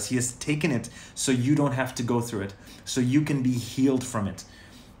virus. He has taken it so you don't have to go through it. So you can be healed from it.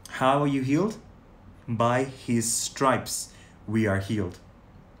 How are you healed? By his stripes, we are healed.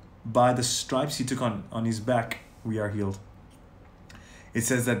 By the stripes he took on his back, we are healed. It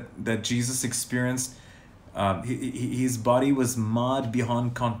says that Jesus experienced, his body was marred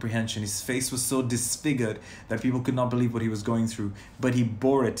beyond comprehension. His face was so disfigured that people could not believe what he was going through. But he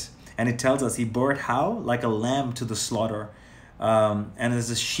bore it. And it tells us he bore it how? Like a lamb to the slaughter. And as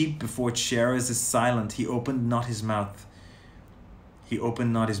a sheep before its shearers is silent, he opened not his mouth. He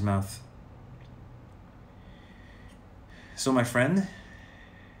opened not his mouth. So my friend,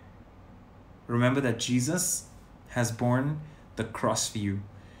 remember that Jesus has borne the cross for you.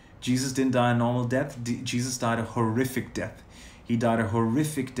 Jesus didn't die a normal death. Jesus died a horrific death. He died a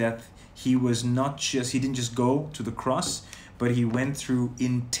horrific death. He didn't just go to the cross, but he went through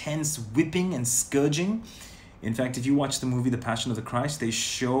intense whipping and scourging. In fact, if you watch the movie The Passion of the Christ, they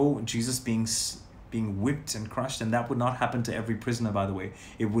show Jesus being whipped and crushed, and that would not happen to every prisoner, by the way.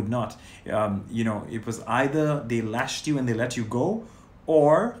 It would not. It was either they lashed you and they let you go,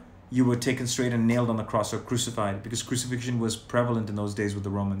 or you were taken straight and nailed on the cross or crucified, because crucifixion was prevalent in those days with the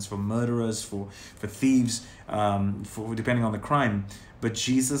Romans for murderers, for thieves, for depending on the crime. But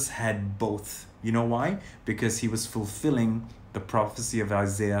Jesus had both. You know why? Because he was fulfilling the prophecy of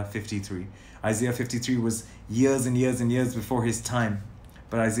Isaiah 53. Isaiah 53 was years and years and years before his time.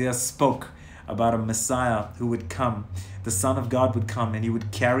 But Isaiah spoke about a Messiah who would come. The Son of God would come, and he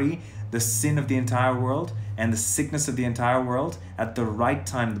would carry the sin of the entire world and the sickness of the entire world at the right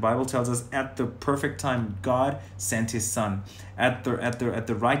time. The Bible tells us at the perfect time, God sent his Son. At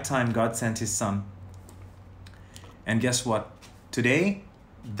the right time, God sent his Son. And guess what? Today,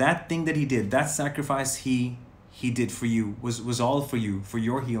 that thing that he did, that sacrifice he did for you, was all for you, for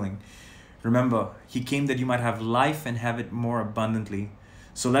your healing. Remember, he came that you might have life and have it more abundantly.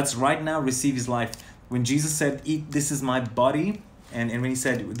 So let's right now receive his life. When Jesus said, "Eat, this is my body," and when he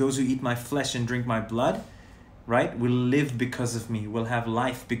said, "Those who eat my flesh and drink my blood," right, will live because of me, will have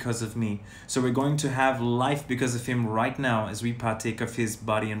life because of me. So we're going to have life because of him right now as we partake of his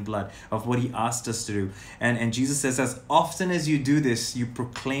body and blood, of what he asked us to do. And Jesus says, as often as you do this, you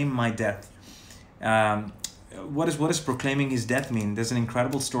proclaim my death. What does proclaiming his death mean? There's an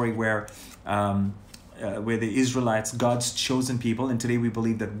incredible story where the Israelites, God's chosen people, and today we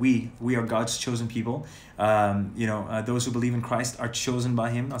believe that we are God's chosen people. Those who believe in Christ are chosen by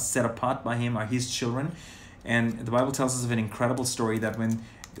him, are set apart by him, are his children. And the Bible tells us of an incredible story that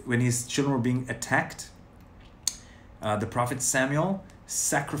when his children were being attacked, the prophet Samuel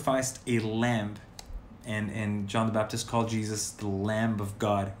sacrificed a lamb. And John the Baptist called Jesus the Lamb of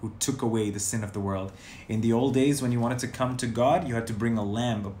God who took away the sin of the world. In the old days, when you wanted to come to God, you had to bring a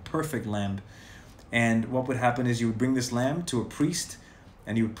lamb, a perfect lamb. And what would happen is you would bring this lamb to a priest,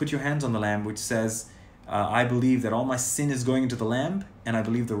 and you would put your hands on the lamb, which says, I believe that all my sin is going into the lamb, and I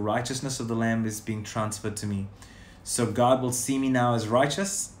believe the righteousness of the lamb is being transferred to me. So God will see me now as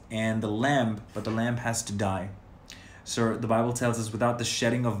righteous, and but the lamb has to die. So the Bible tells us without the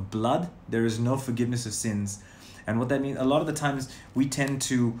shedding of blood, there is no forgiveness of sins. And what that means, a lot of the times we tend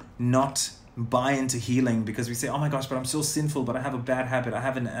to not buy into healing because we say, oh my gosh, but I'm so sinful, but I have a bad habit, I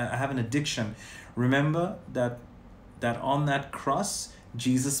have an addiction. Remember that on that cross,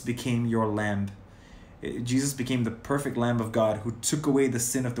 Jesus became your lamb. Jesus became the perfect Lamb of God who took away the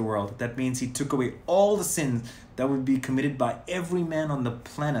sin of the world. That means he took away all the sins that would be committed by every man on the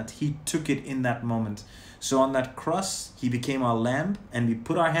planet. He took it in that moment. So on that cross, he became our lamb, and we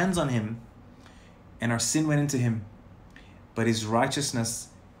put our hands on him, and our sin went into him. But his righteousness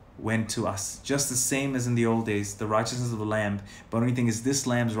went to us, just the same as in the old days, the righteousness of the lamb. But the only thing is, this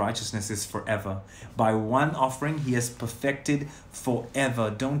lamb's righteousness is forever. By one offering, he has perfected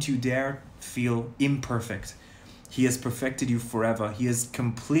forever. Don't you dare feel imperfect. He has perfected you forever. He has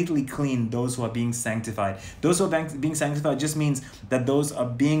completely cleaned those who are being sanctified. Those who are being sanctified just means that those are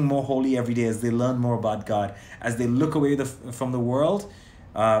being more holy every day as they learn more about God. As they look away from the world,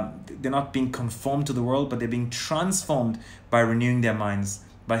 they're not being conformed to the world, but they're being transformed by renewing their minds,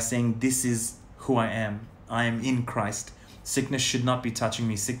 by saying, this is who I am. I am in Christ. Sickness should not be touching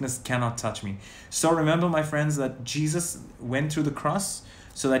me. Sickness cannot touch me. So remember, my friends, that Jesus went through the cross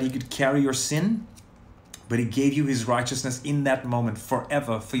so that he could carry your sin, but he gave you his righteousness in that moment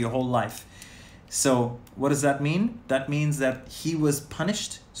forever, for your whole life. So what does that mean? That means that he was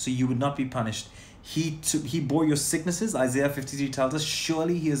punished so you would not be punished. He bore your sicknesses. Isaiah 53 tells us,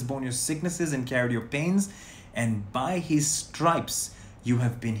 surely he has borne your sicknesses and carried your pains, and by his stripes you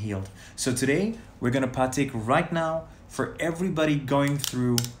have been healed. So today we're going to partake right now for everybody going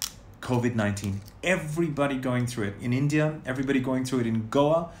through COVID-19. Everybody going through it. In India, everybody going through it in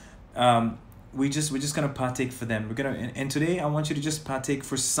Goa. We're just gonna partake for them. And today I want you to just partake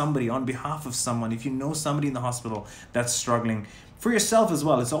for somebody, on behalf of someone. If you know somebody in the hospital that's struggling, for yourself as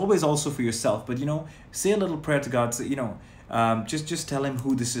well. It's always also for yourself. But say a little prayer to God. So, just tell him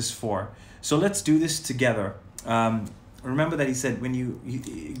who this is for. So let's do this together. Remember that he said,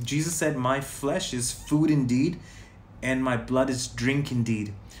 Jesus said, my flesh is food indeed, and my blood is drink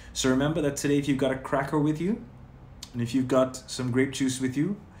indeed. So remember that today, if you've got a cracker with you, and if you've got some grape juice with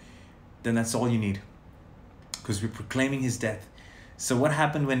you, then that's all you need, because we're proclaiming his death. So what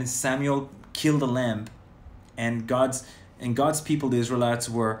happened when Samuel killed a lamb, and God's people, the Israelites,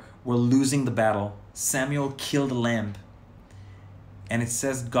 were losing the battle? Samuel killed a lamb, and it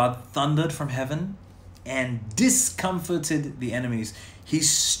says God thundered from heaven and discomforted the enemies. He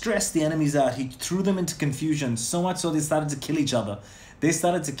stressed the enemies out. He threw them into confusion, so much so they started to kill each other.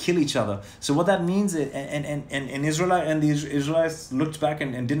 So what that means is, and the Israelites looked back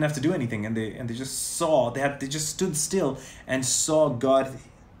and didn't have to do anything, and they just saw, they just stood still and saw God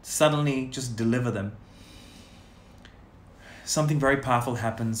suddenly just deliver them. Something very powerful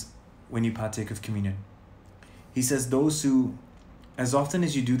happens when you partake of communion. He says, those who, as often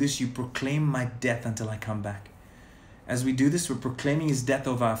as you do this, you proclaim my death until I come back. As we do this, we're proclaiming his death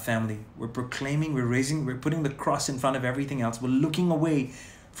over our family. We're putting the cross in front of everything else. We're looking away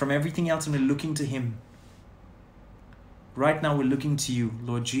from everything else, and we're looking to him. Right now, we're looking to you.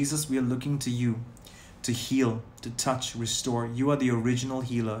 Lord Jesus, we are looking to you to heal, to touch, restore. You are the original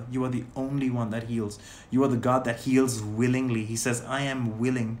healer. You are the only one that heals. You are the God that heals willingly. He says, I am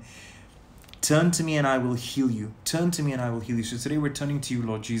willing. Turn to me and I will heal you. Turn to me and I will heal you. So today we're turning to you,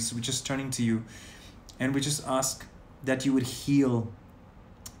 Lord Jesus. We're just turning to you, and we just ask that you would heal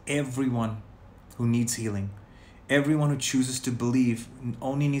everyone who needs healing. Everyone who chooses to believe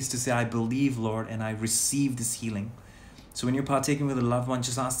only needs to say, I believe, Lord, and I receive this healing. So when you're partaking with a loved one,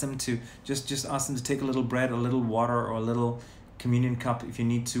 just ask them to ask them to take a little bread, a little water, or a little communion cup if you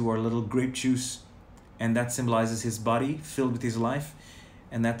need to, or a little grape juice, and that symbolizes his body filled with his life,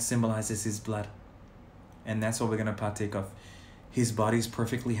 and that symbolizes his blood. And that's what we're going to partake of. His body is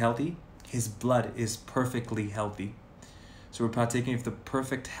perfectly healthy. His blood is perfectly healthy. So we're partaking of the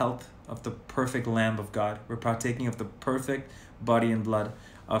perfect health of the perfect Lamb of God. We're partaking of the perfect body and blood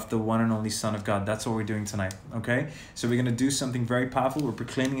of the one and only Son of God. That's what we're doing tonight, okay? So we're going to do something very powerful. We're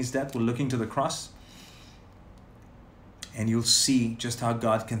proclaiming his death. We're looking to the cross. And you'll see just how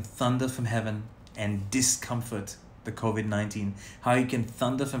God can thunder from heaven and discomfort the COVID-19. How he can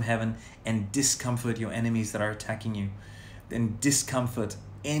thunder from heaven and discomfort your enemies that are attacking you. And discomfort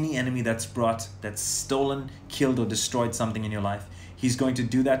any enemy that's stolen, killed, or destroyed something in your life. He's going to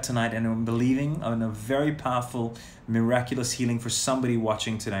do that tonight, and I'm believing in a very powerful, miraculous healing for somebody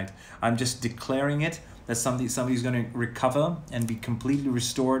watching tonight. I'm just declaring it, that somebody's going to recover and be completely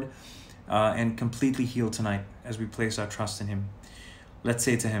restored and completely healed tonight as we place our trust in him. Let's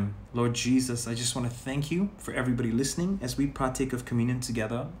say to him, Lord Jesus, I just want to thank you for everybody listening as we partake of communion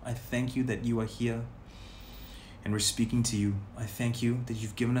together. I thank you that you are here, and we're speaking to you. I thank you that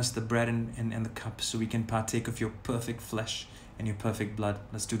you've given us the bread and the cup so we can partake of your perfect flesh and your perfect blood.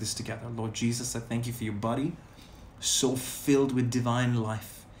 Let's do this together. Lord Jesus, I thank you for your body, so filled with divine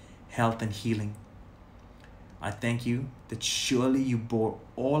life, health, and healing. I thank you that surely you bore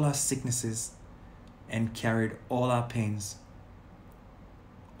all our sicknesses and carried all our pains.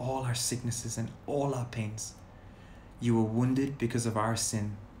 All our sicknesses and all our pains. You were wounded because of our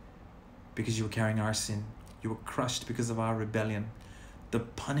sin, because you were carrying our sin. You were crushed because of our rebellion. The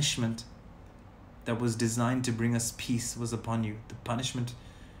punishment that was designed to bring us peace was upon you. The punishment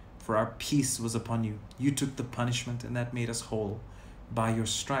for our peace was upon you. You took the punishment, and that made us whole. By your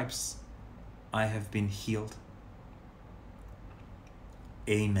stripes, I have been healed.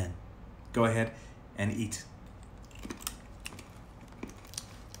 Amen. Go ahead and eat.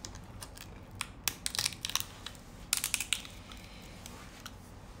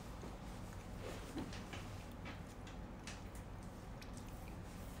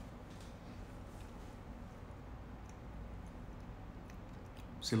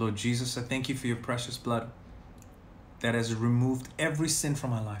 Say, Lord Jesus, I thank you for your precious blood that has removed every sin from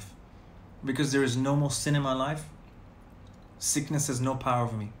my life. Because there is no more sin in my life, sickness has no power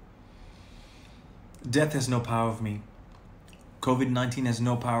over me. Death has no power over me. COVID-19 has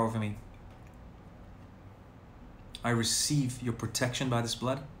no power over me. I receive your protection by this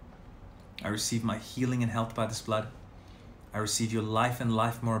blood. I receive my healing and health by this blood. I receive your life and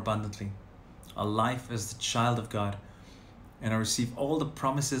life more abundantly. A life as the child of God. And I receive all the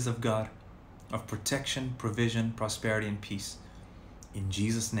promises of God of protection, provision, prosperity, and peace. In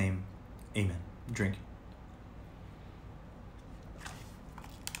Jesus' name, amen. Drink.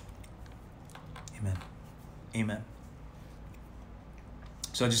 Amen. Amen.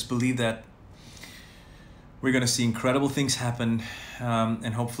 So I just believe that we're going to see incredible things happen,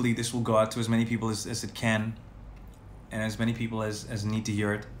 and hopefully this will go out to as many people as it can, and as many people as need to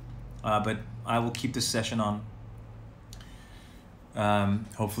hear it. But I will keep this session on.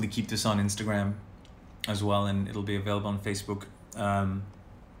 Hopefully keep this on Instagram as well, and it'll be available on Facebook.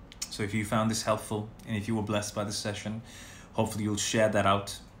 So if you found this helpful and if you were blessed by this session, hopefully you'll share that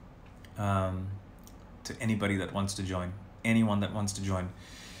out to anybody that wants to join, anyone that wants to join.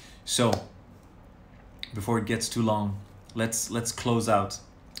 So before it gets too long, let's close out.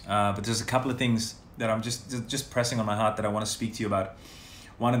 But there's a couple of things that I'm just pressing on my heart that I want to speak to you about.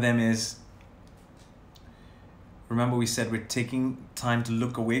 One of them is, remember we said we're taking time to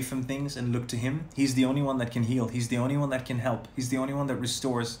look away from things and look to Him. He's the only one that can heal. He's the only one that can help. He's the only one that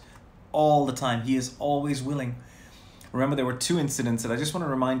restores all the time. He is always willing. Remember, there were 2 incidents that I just want to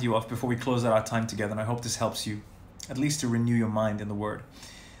remind you of before we close out our time together, and I hope this helps you, at least to renew your mind in the Word.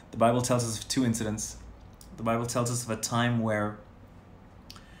 The Bible tells us of 2 incidents. The Bible tells us of a time where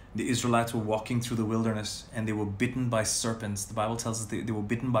the Israelites were walking through the wilderness and they were bitten by serpents. The Bible tells us they were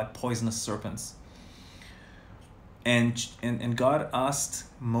bitten by poisonous serpents. And God asked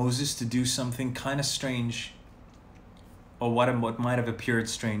Moses to do something kind of strange, or what might have appeared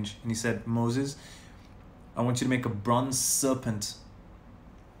strange. And He said, Moses, I want you to make a bronze serpent,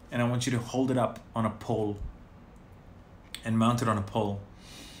 and I want you to hold it up on a pole and mount it on a pole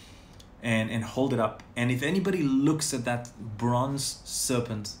and hold it up. And if anybody looks at that bronze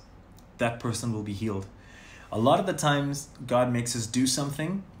serpent, that person will be healed. A lot of the times God makes us do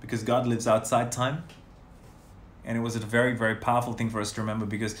something because God lives outside time. And it was a very, very powerful thing for us to remember,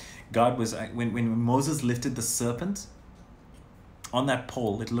 because God was, when Moses lifted the serpent on that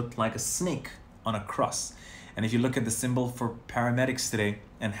pole, it looked like a snake on a cross. And if you look at the symbol for paramedics today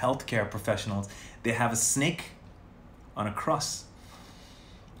and healthcare professionals, they have a snake on a cross.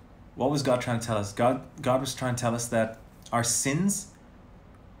 What was God trying to tell us? God was trying to tell us that our sins,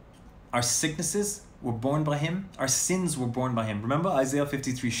 our sicknesses were borne by Him. Our sins were borne by Him. Remember Isaiah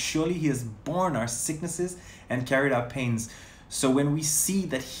 53, surely He has borne our sicknesses and carried our pains. So when we see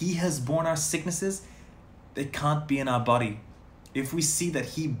that He has borne our sicknesses, they can't be in our body. If we see that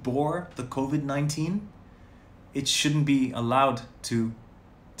He bore the COVID-19, it shouldn't be allowed to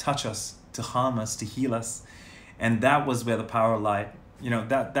touch us, to harm us, to heal us. And that was where the power lied. You know,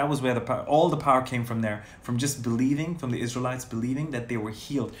 that was where all the power came from there, from just believing, from the Israelites believing that they were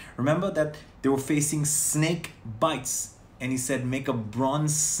healed. Remember that they were facing snake bites, and He said, make a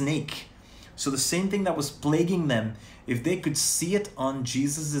bronze snake. So the same thing that was plaguing them, if they could see it on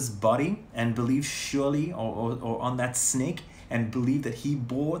Jesus's body and believe surely, or on that snake, and believe that He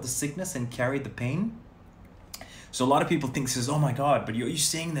bore the sickness and carried the pain. So a lot of people think, says, oh my God, but you're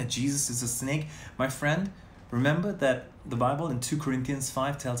saying that Jesus is a snake? My friend, remember that the Bible in 2 Corinthians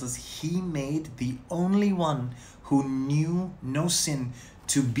 5 tells us He made the only one who knew no sin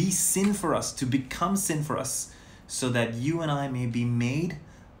to be sin for us, to become sin for us, so that you and I may be made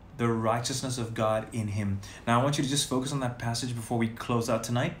the righteousness of God in Him. Now I want you to just focus on that passage before we close out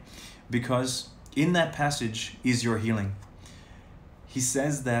tonight, because in that passage is your healing. He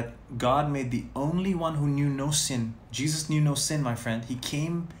says that God made the only one who knew no sin. Jesus knew no sin, my friend. He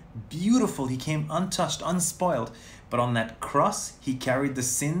came beautiful. He came untouched, unspoiled. But on that cross, He carried the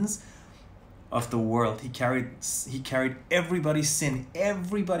sins of the world. He carried everybody's sin.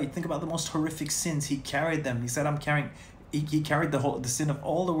 Everybody. Think about the most horrific sins. He carried them. He said, He carried the sin of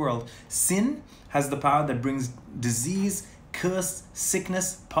all the world. Sin has the power that brings disease, curse,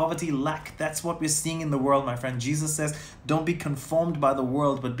 sickness, poverty, lack. That's what we're seeing in the world, my friend. Jesus says, don't be conformed by the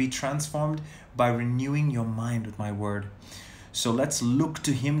world, but be transformed by renewing your mind with my word. So let's look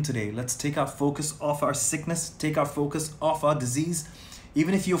to Him today. Let's take our focus off our sickness, take our focus off our disease.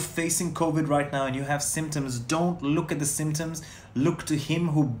 Even if you're facing COVID right now and you have symptoms, don't look at the symptoms. Look to Him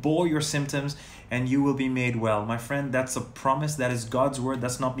who bore your symptoms, and you will be made well. My friend, that's a promise. That is God's word.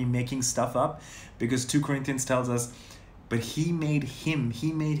 That's not me making stuff up, because 2 Corinthians tells us, but He made Him,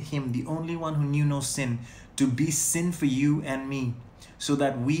 the only one who knew no sin, to be sin for you and me, so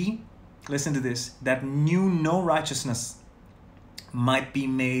that we, listen to this, that knew no righteousness, might be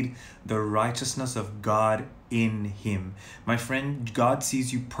made the righteousness of God in Him. My friend, God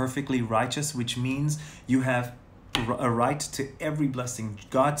sees you perfectly righteous, which means you have a right to every blessing.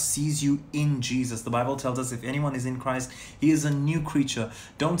 God sees you in Jesus. The Bible tells us if anyone is in Christ, he is a new creature.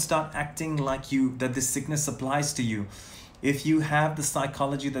 Don't start acting like that this sickness applies to you. If you have the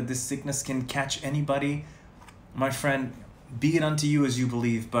psychology that this sickness can catch anybody, my friend, be it unto you as you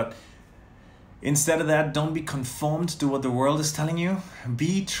believe. But instead of that, don't be conformed to what the world is telling you.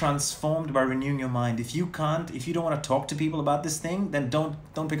 Be transformed by renewing your mind. If you don't want to talk to people about this thing, then don't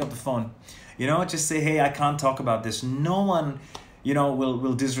pick up the phone. You know, just say, hey, I can't talk about this. No one,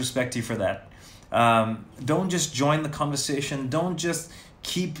 will disrespect you for that. Don't just join the conversation. Don't just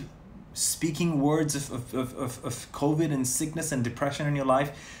keep speaking words of COVID and sickness and depression in your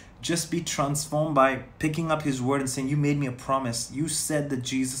life. Just be transformed by picking up his word and saying, you made me a promise. You said that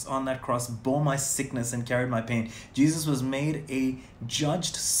Jesus on that cross bore my sickness and carried my pain. Jesus was made a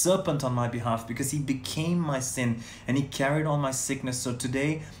judged serpent on my behalf because he became my sin and he carried all my sickness. So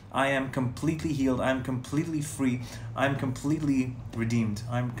today I am completely healed. I am completely free. I am completely redeemed.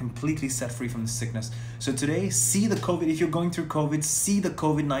 I'm completely set free from the sickness. So today, see the COVID. If you're going through COVID, see the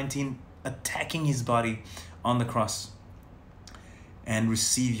COVID-19 attacking his body on the cross. And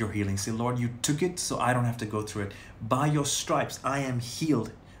receive your healing. Say, Lord, you took it so I don't have to go through it. By your stripes, I am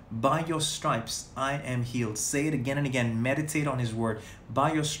healed. By your stripes, I am healed. Say it again and again. Meditate on his word.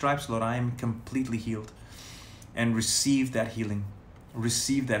 By your stripes, Lord, I am completely healed. And receive that healing.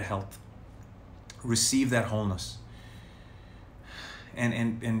 Receive that health. Receive that wholeness.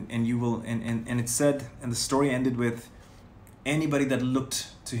 And you will, and it said, and the story ended with, anybody that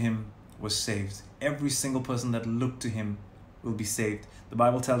looked to him was saved. Every single person that looked to him will be saved. The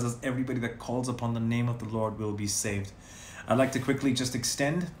Bible tells us everybody that calls upon the name of the Lord will be saved. I'd like to quickly just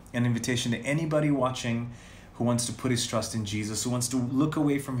extend an invitation to anybody watching who wants to put his trust in Jesus, who wants to look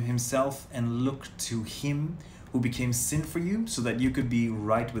away from himself and look to him who became sin for you so that you could be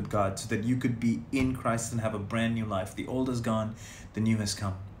right with God, so that you could be in Christ and have a brand new life. The old is gone, the new has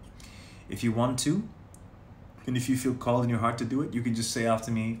come. If you want to, and if you feel called in your heart to do it, you can just say after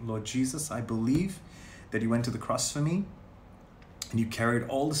me, Lord Jesus, I believe that you went to the cross for me. And you carried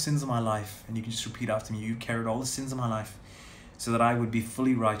all the sins of my life. And you can just repeat after me. You carried all the sins of my life so that I would be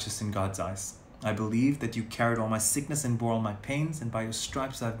fully righteous in God's eyes. I believe that you carried all my sickness and bore all my pains. And by your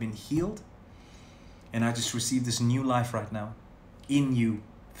stripes I've been healed. And I just received this new life right now in you,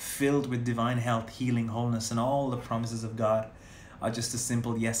 filled with divine health, healing, wholeness, and all the promises of God are just a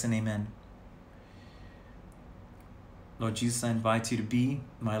simple yes and amen. Lord Jesus, I invite you to be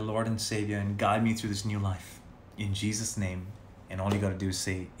my Lord and Savior and guide me through this new life. In Jesus' name. And all you got to do is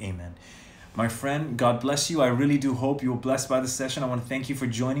say amen. My friend, God bless you. I really do hope you were blessed by the session. I want to thank you for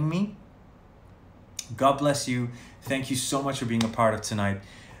joining me. God bless you. Thank you so much for being a part of tonight.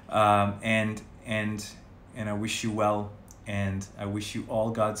 And I wish you well. And I wish you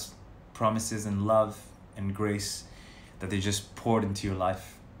all God's promises and love and grace that they just poured into your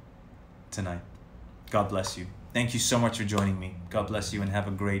life tonight. God bless you. Thank you so much for joining me. God bless you and have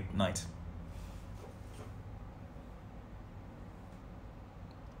a great night.